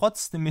dann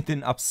trotzdem mit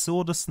den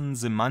absurdesten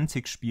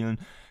Semantikspielen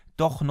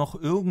doch noch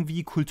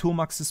irgendwie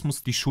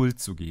Kulturmarxismus die Schuld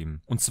zu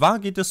geben. Und zwar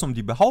geht es um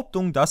die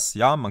Behauptung, dass,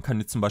 ja, man kann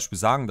jetzt zum Beispiel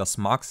sagen, dass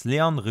Marx'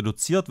 Lehren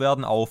reduziert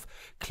werden auf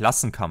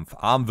Klassenkampf,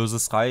 arm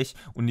versus reich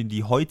und in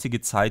die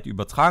heutige Zeit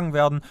übertragen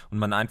werden und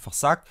man einfach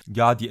sagt,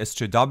 ja, die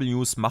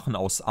SJWs machen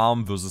aus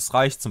arm versus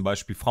reich zum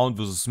Beispiel Frauen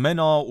versus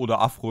Männer oder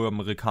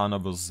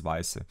Afroamerikaner versus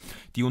Weiße.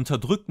 Die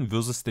Unterdrückten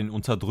versus den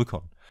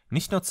Unterdrückern.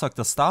 Nicht nur zeugt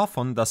das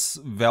davon,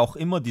 dass wer auch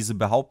immer diese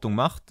Behauptung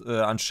macht,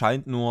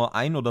 anscheinend nur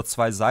 1 oder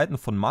 2 Seiten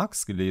von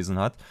Marx gelesen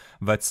hat,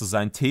 weil zu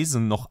seinen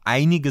Thesen noch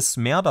einiges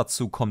mehr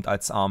dazu kommt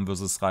als arm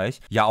versus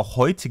reich. Ja, auch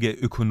heutige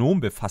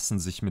Ökonomen befassen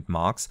sich mit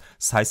Marx.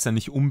 Das heißt ja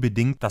nicht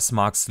unbedingt, dass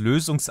Marx'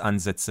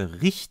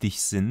 Lösungsansätze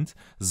richtig sind,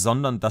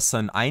 sondern dass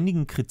er in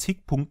einigen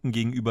Kritikpunkten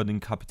gegenüber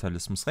dem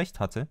Kapitalismus recht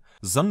hatte,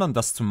 sondern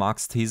dass zu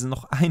Marx' These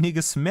noch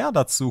einiges mehr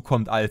dazu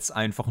kommt als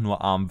einfach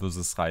nur arm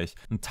versus reich.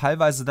 Und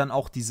teilweise dann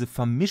auch diese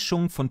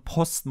Vermischung von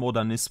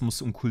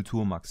Postmodernismus und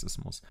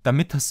Kulturmarxismus.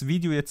 Damit das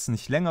Video jetzt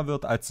nicht länger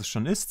wird, als es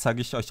schon ist,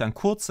 zeige ich euch eine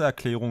kurze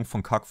Erklärung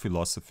von Cuck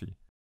Philosophy.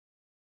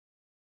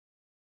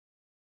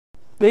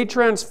 They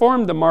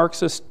transformed the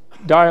Marxist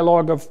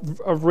dialogue of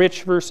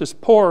rich versus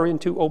poor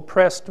into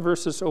oppressed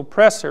versus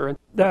oppressor.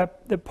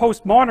 The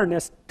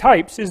postmodernist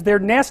types is they're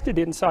nested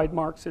inside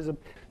Marxism.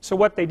 So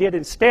what they did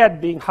instead,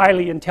 being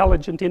highly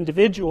intelligent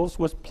individuals,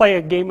 was play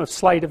a game of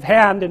sleight of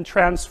hand and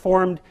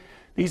transformed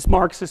these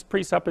Marxist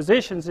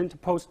presuppositions into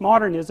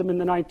postmodernism in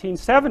the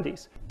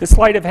 1970s. The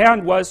sleight of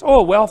hand was,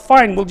 oh, well,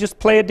 fine, we'll just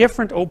play a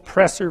different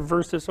oppressor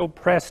versus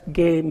oppressed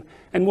game,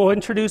 and we'll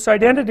introduce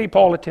identity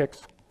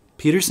politics.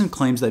 Peterson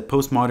claims that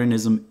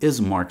postmodernism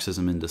is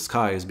Marxism in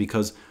disguise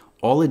because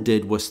all it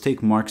did was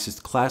take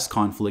Marxist class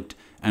conflict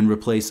and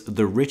replace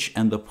the rich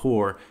and the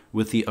poor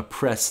with the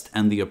oppressed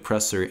and the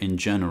oppressor in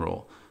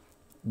general.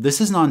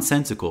 This is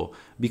nonsensical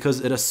because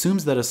it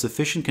assumes that a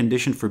sufficient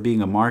condition for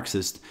being a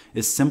Marxist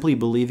is simply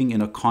believing in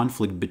a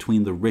conflict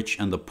between the rich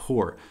and the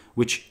poor,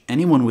 which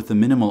anyone with a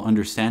minimal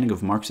understanding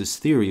of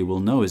Marxist theory will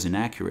know is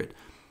inaccurate.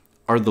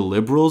 Are the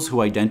liberals who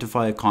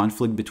identify a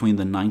conflict between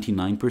the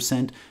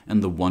 99%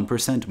 and the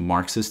 1%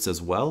 Marxists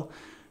as well?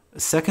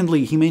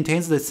 Secondly, he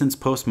maintains that since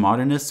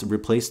postmodernists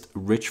replaced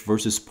rich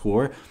versus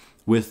poor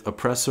with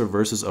oppressor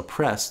versus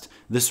oppressed,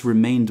 this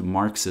remained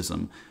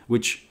Marxism,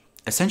 which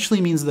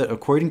essentially means that,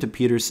 according to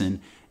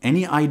Peterson,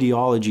 any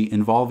ideology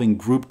involving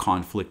group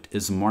conflict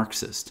is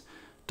Marxist.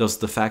 Does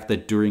the fact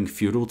that during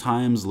feudal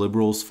times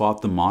liberals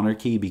fought the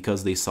monarchy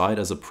because they saw it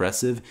as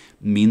oppressive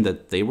mean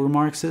that they were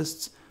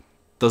Marxists?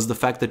 Does the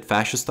fact that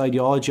fascist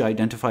ideology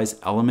identifies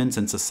elements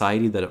in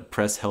society that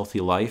oppress healthy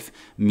life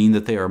mean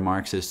that they are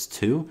Marxists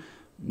too?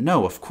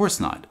 No, of course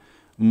not.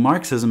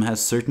 Marxism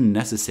has certain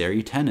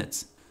necessary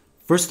tenets.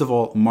 First of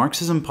all,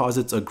 Marxism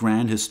posits a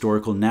grand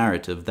historical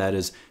narrative, that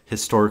is,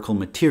 historical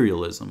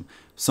materialism,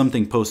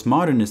 something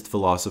postmodernist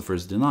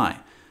philosophers deny.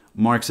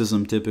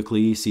 Marxism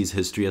typically sees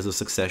history as a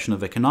succession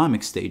of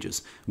economic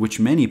stages, which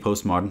many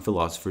postmodern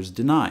philosophers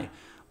deny.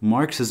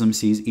 Marxism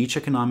sees each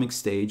economic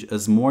stage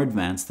as more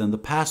advanced than the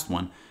past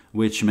one,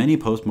 which many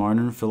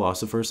postmodern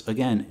philosophers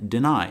again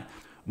deny.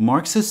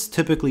 Marxists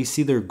typically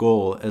see their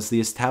goal as the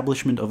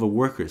establishment of a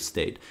worker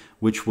state,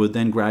 which would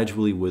then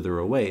gradually wither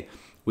away,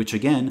 which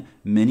again,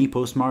 many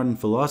postmodern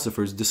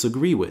philosophers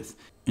disagree with.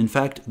 In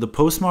fact, the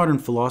postmodern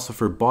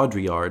philosopher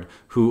Baudrillard,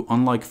 who,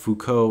 unlike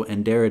Foucault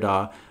and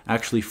Derrida,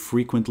 actually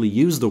frequently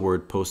used the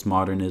word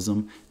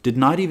postmodernism, did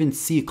not even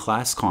see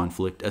class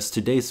conflict as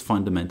today's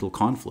fundamental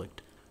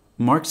conflict.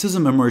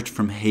 Marxism emerged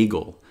from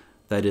Hegel,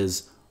 that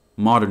is,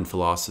 modern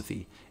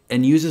philosophy,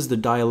 and uses the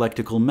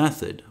dialectical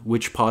method,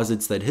 which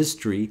posits that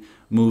history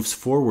moves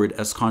forward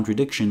as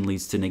contradiction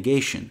leads to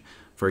negation.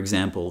 For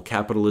example,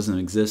 capitalism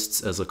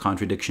exists as a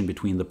contradiction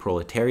between the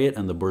proletariat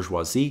and the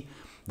bourgeoisie.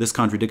 This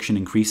contradiction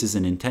increases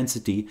in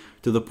intensity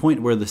to the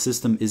point where the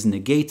system is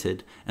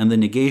negated, and the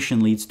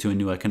negation leads to a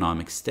new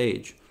economic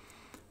stage.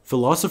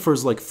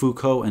 Philosophers like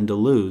Foucault and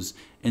Deleuze,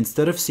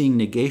 instead of seeing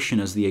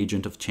negation as the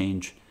agent of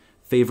change,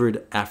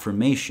 favored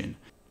affirmation.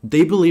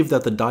 They believe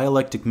that the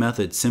dialectic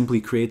method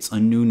simply creates a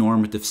new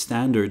normative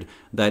standard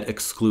that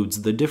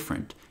excludes the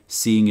different,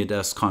 seeing it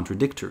as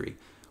contradictory.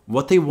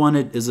 What they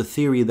wanted is a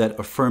theory that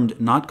affirmed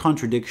not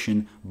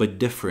contradiction but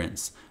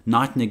difference,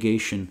 not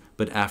negation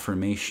but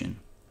affirmation.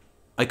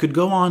 I could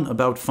go on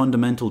about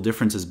fundamental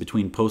differences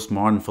between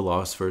postmodern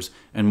philosophers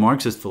and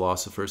Marxist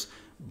philosophers,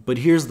 but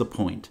here's the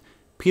point.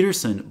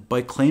 Peterson,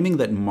 by claiming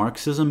that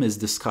Marxism is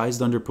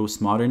disguised under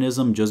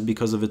postmodernism just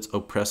because of its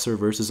oppressor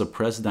versus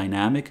oppressed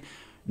dynamic,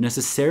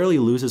 necessarily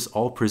loses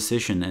all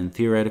precision and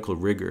theoretical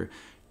rigor.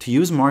 To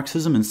use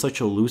Marxism in such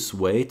a loose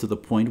way to the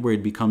point where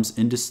it becomes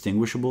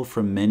indistinguishable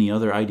from many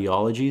other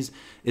ideologies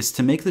is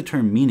to make the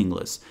term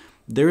meaningless.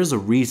 There is a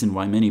reason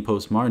why many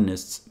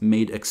postmodernists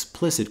made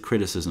explicit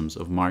criticisms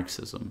of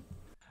Marxism.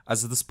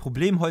 Also das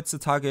Problem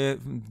heutzutage,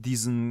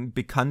 diesen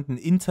bekannten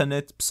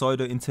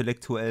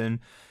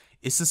Internet-Pseudo-Intellektuellen,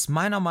 ist es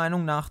meiner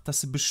Meinung nach,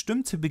 dass sie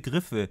bestimmte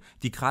Begriffe,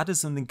 die gerade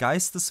so in den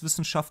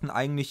Geisteswissenschaften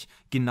eigentlich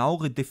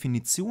genauere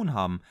Definition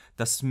haben,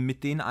 dass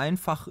mit denen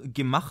einfach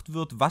gemacht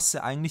wird, was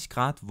sie eigentlich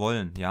gerade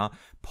wollen. Ja?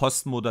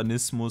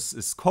 Postmodernismus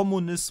ist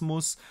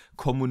Kommunismus,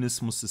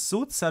 Kommunismus ist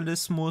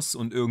Sozialismus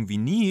und irgendwie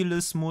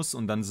Nihilismus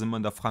und dann sind wir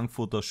in der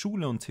Frankfurter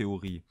Schule und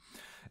Theorie.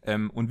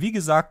 Und wie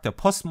gesagt, der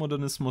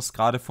Postmodernismus,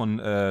 gerade von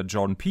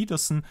Jordan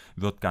Peterson,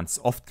 wird ganz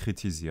oft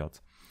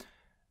kritisiert.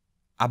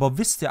 Aber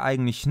wisst ihr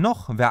eigentlich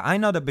noch, wer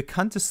einer der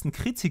bekanntesten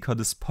Kritiker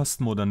des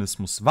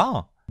Postmodernismus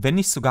war? Wenn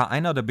nicht sogar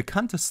einer der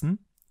bekanntesten?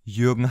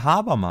 Jürgen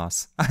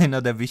Habermas,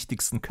 einer der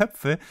wichtigsten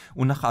Köpfe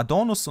und nach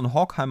Adornos und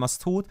Horkheimers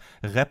Tod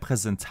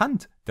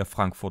Repräsentant der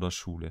Frankfurter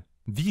Schule.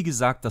 Wie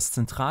gesagt, das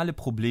zentrale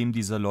Problem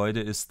dieser Leute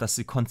ist, dass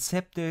sie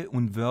Konzepte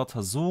und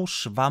Wörter so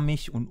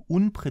schwammig und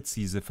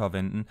unpräzise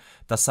verwenden,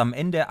 dass am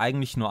Ende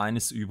eigentlich nur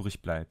eines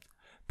übrig bleibt.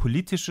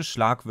 Politische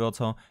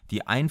Schlagwörter,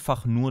 die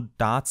einfach nur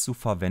dazu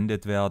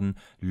verwendet werden,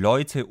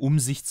 Leute um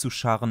sich zu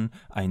scharren,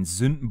 einen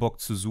Sündenbock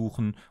zu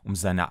suchen, um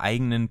seine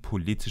eigenen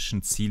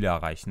politischen Ziele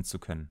erreichen zu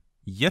können.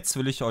 Jetzt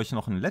will ich euch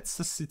noch ein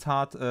letztes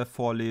Zitat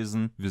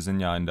vorlesen. Wir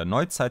sind ja in der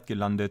Neuzeit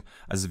gelandet,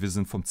 also wir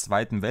sind vom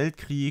Zweiten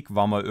Weltkrieg,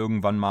 waren wir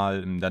irgendwann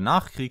mal in der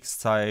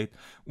Nachkriegszeit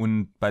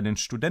und bei den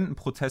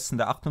Studentenprotesten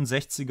der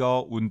 68er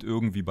und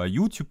irgendwie bei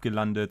YouTube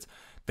gelandet.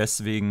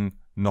 Deswegen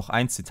noch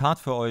ein Zitat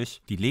für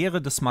euch. Die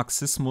Lehre des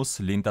Marxismus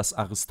lehnt das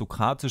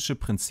aristokratische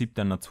Prinzip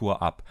der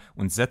Natur ab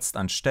und setzt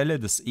anstelle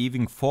des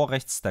ewigen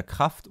Vorrechts der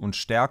Kraft und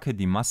Stärke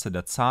die Masse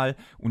der Zahl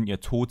und ihr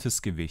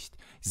totes Gewicht.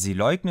 Sie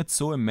leugnet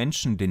so im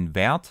Menschen den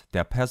Wert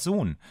der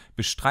Person,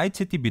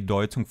 bestreitet die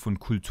Bedeutung von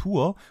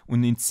Kultur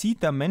und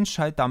entzieht der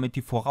Menschheit damit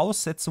die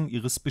Voraussetzung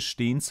ihres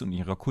Bestehens und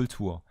ihrer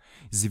Kultur.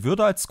 Sie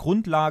würde als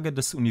Grundlage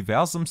des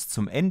Universums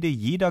zum Ende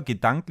jeder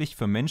gedanklich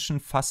für Menschen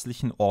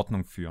fasslichen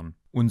Ordnung führen.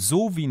 Und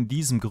so wie in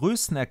diesem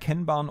größten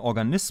erkennbaren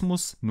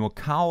Organismus nur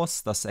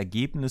Chaos das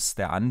Ergebnis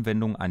der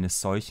Anwendung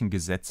eines solchen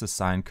Gesetzes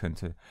sein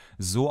könnte,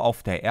 so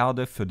auf der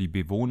Erde für die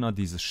Bewohner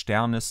dieses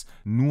Sternes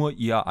nur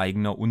ihr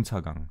eigener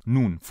Untergang.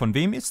 Nun, von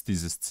wem ist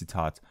dieses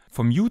Zitat?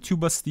 Vom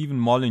YouTuber Stephen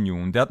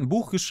Molyneux. Der hat ein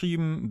Buch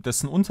geschrieben,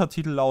 dessen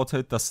Untertitel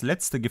lautet Das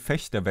letzte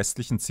Gefecht der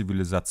westlichen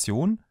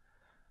Zivilisation.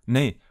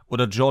 Nee,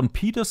 oder Jordan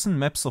Peterson,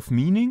 Maps of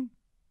Meaning?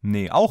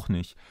 Nee, auch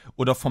nicht.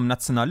 Oder vom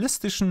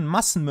nationalistischen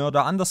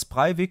Massenmörder Anders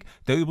Breivik,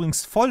 der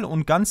übrigens voll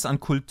und ganz an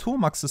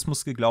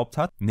Kulturmarxismus geglaubt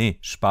hat? Nee,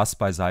 Spaß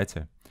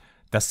beiseite.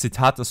 Das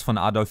Zitat ist von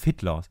Adolf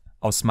Hitler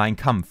aus Mein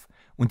Kampf.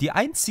 Und die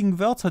einzigen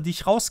Wörter, die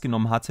ich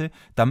rausgenommen hatte,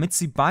 damit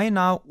sie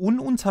beinahe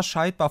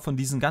ununterscheidbar von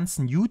diesen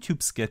ganzen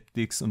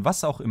YouTube-Skeptics und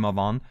was auch immer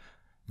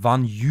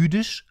waren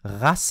jüdisch,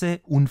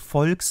 Rasse und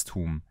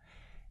Volkstum.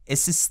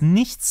 Es ist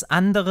nichts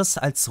anderes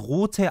als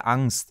rote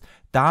Angst,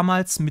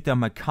 damals mit der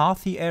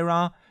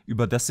McCarthy-Ära,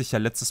 über das ich ja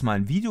letztes Mal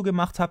ein Video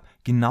gemacht habe,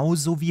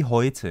 genauso wie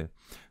heute.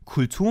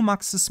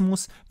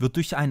 Kulturmarxismus wird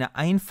durch eine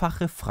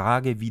einfache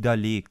Frage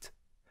widerlegt.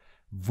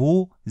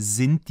 Wo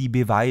sind die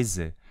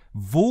Beweise?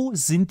 Wo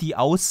sind die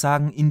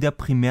Aussagen in der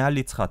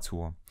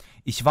Primärliteratur?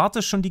 Ich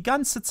warte schon die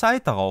ganze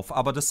Zeit darauf,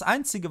 aber das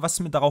Einzige, was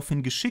mir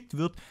daraufhin geschickt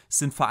wird,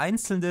 sind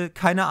vereinzelte,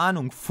 keine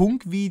Ahnung,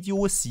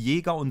 Funkvideos,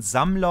 Jäger und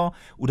Sammler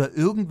oder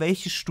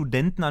irgendwelche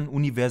Studenten an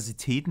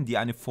Universitäten, die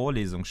eine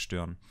Vorlesung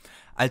stören.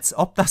 Als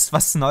ob das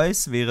was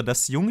Neues wäre,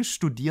 dass junge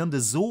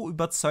Studierende so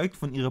überzeugt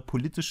von ihrer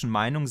politischen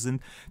Meinung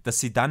sind, dass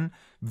sie dann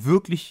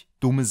wirklich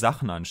dumme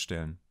Sachen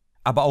anstellen.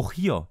 Aber auch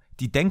hier,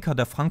 die Denker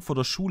der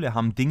Frankfurter Schule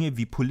haben Dinge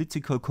wie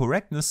Political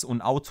Correctness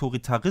und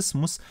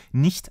Autoritarismus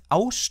nicht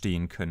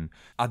ausstehen können.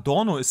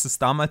 Adorno ist es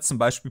damals zum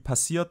Beispiel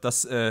passiert,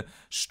 dass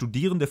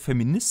studierende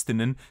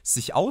Feministinnen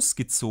sich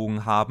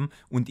ausgezogen haben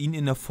und ihn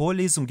in der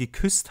Vorlesung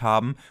geküsst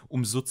haben,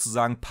 um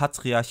sozusagen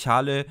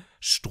patriarchale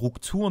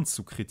Strukturen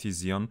zu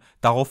kritisieren.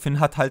 Daraufhin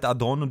hat halt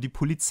Adorno die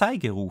Polizei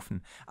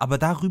gerufen. Aber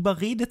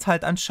darüber redet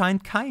halt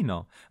anscheinend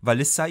keiner, weil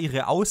es ja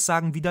ihre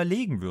Aussagen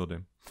widerlegen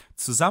würde.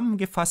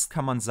 Zusammengefasst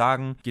kann man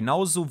sagen,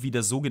 genauso wie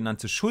der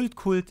sogenannte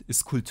Schuldkult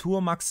ist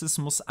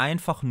Kulturmarxismus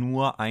einfach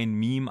nur ein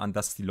Meme, an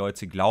das die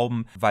Leute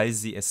glauben, weil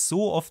sie es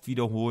so oft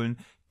wiederholen,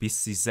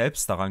 bis sie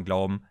selbst daran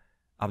glauben,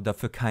 aber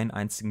dafür keinen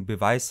einzigen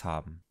Beweis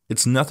haben.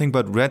 It's nothing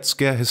but Red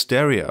Scare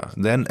hysteria,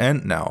 then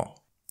and now.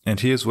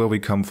 And here's where we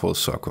come full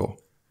circle.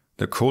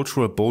 The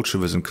cultural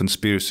Bolshevism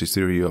conspiracy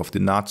theory of the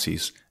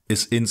Nazis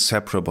is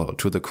inseparable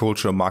to the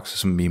cultural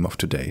Marxism meme of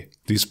today.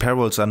 These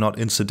parallels are not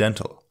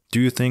incidental. Do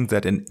you think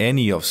that in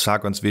any of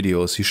Sargon's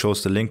videos he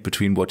shows the link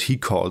between what he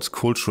calls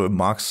cultural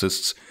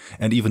Marxists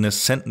and even a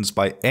sentence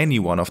by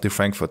anyone of the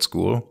Frankfurt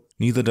School?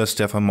 Neither does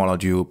Stefan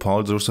Molyneux,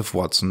 Paul Joseph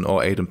Watson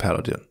or Aidan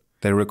Paladin.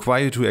 They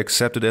require you to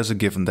accept it as a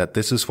given that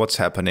this is what's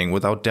happening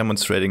without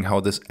demonstrating how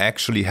this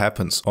actually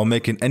happens or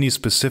making any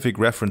specific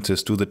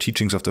references to the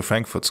teachings of the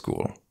Frankfurt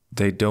School.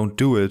 They don't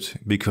do it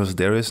because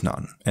there is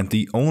none. And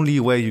the only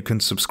way you can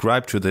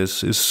subscribe to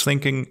this is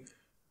thinking,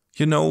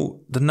 you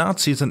know, the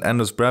Nazis and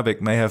Anders Breivik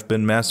may have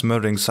been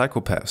mass-murdering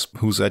psychopaths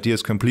whose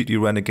ideas completely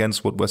ran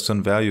against what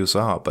Western values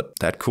are, but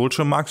that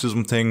cultural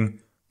Marxism thing,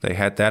 they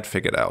had that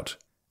figured out.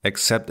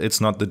 Except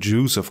it's not the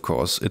Jews, of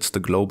course, it's the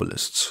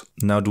globalists.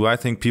 Now, do I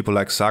think people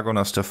like Sargon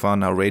or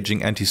Stefan are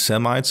raging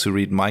anti-Semites who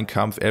read Mein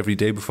Kampf every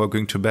day before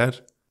going to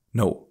bed?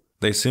 No,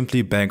 they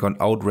simply bank on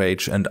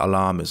outrage and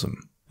alarmism.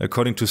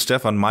 According to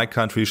Stefan, my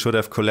country should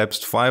have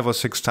collapsed 5 or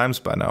 6 times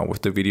by now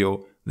with the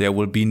video "There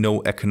will be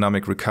no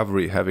economic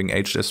recovery," having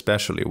aged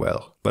especially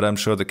well. But I'm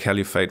sure the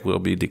caliphate will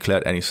be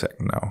declared any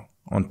second now.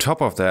 On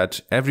top of that,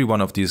 every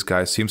one of these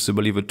guys seems to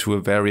believe it to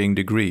a varying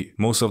degree.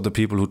 Most of the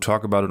people who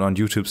talk about it on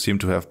YouTube seem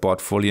to have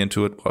bought fully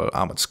into it. Well,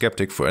 Ahmed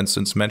Skeptic, for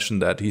instance,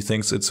 mentioned that he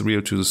thinks it's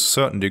real to a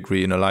certain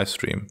degree in a live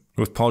stream.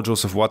 With Paul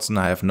Joseph Watson,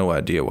 I have no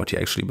idea what he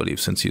actually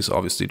believes, since he's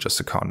obviously just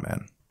a con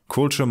man.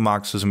 Cultural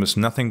Marxism is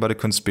nothing but a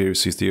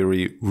conspiracy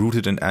theory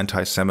rooted in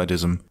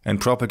anti-Semitism and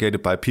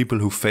propagated by people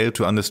who fail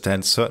to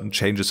understand certain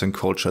changes in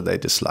culture they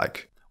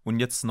dislike.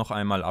 Und jetzt noch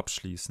einmal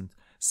abschließend.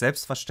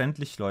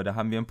 Selbstverständlich, Leute,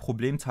 haben wir ein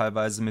Problem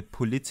teilweise mit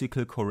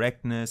Political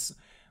Correctness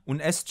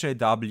und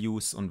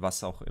SJWs und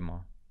was auch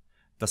immer.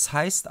 Das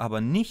heißt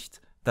aber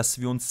nicht, dass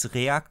wir uns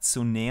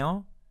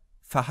reaktionär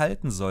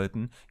verhalten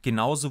sollten,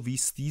 genauso wie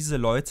es diese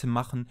Leute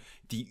machen,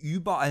 die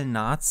überall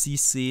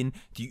Nazis sehen,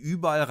 die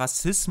überall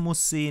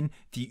Rassismus sehen,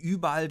 die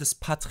überall das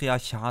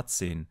Patriarchat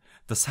sehen.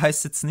 Das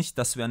heißt jetzt nicht,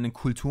 dass wir an den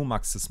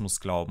Kulturmarxismus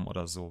glauben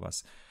oder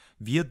sowas.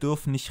 Wir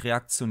dürfen nicht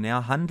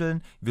reaktionär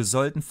handeln, wir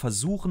sollten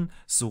versuchen,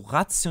 so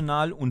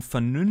rational und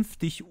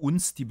vernünftig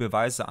uns die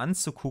Beweise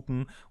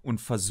anzugucken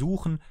und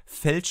versuchen,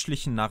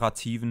 fälschlichen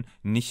Narrativen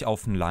nicht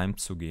auf den Leim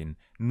zu gehen.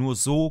 Nur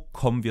so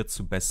kommen wir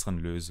zu besseren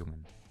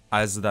Lösungen.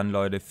 Also dann,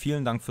 Leute,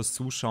 vielen Dank fürs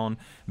Zuschauen.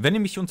 Wenn ihr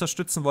mich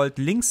unterstützen wollt,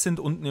 Links sind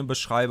unten in der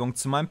Beschreibung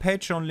zu meinem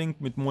Patreon-Link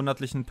mit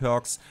monatlichen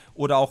Perks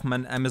oder auch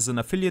mein Amazon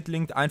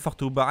Affiliate-Link. Einfach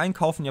drüber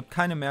einkaufen, ihr habt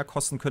keine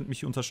Mehrkosten, könnt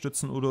mich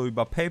unterstützen oder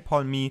über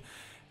PayPal Me.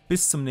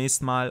 Bis zum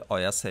nächsten Mal,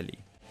 euer Sally.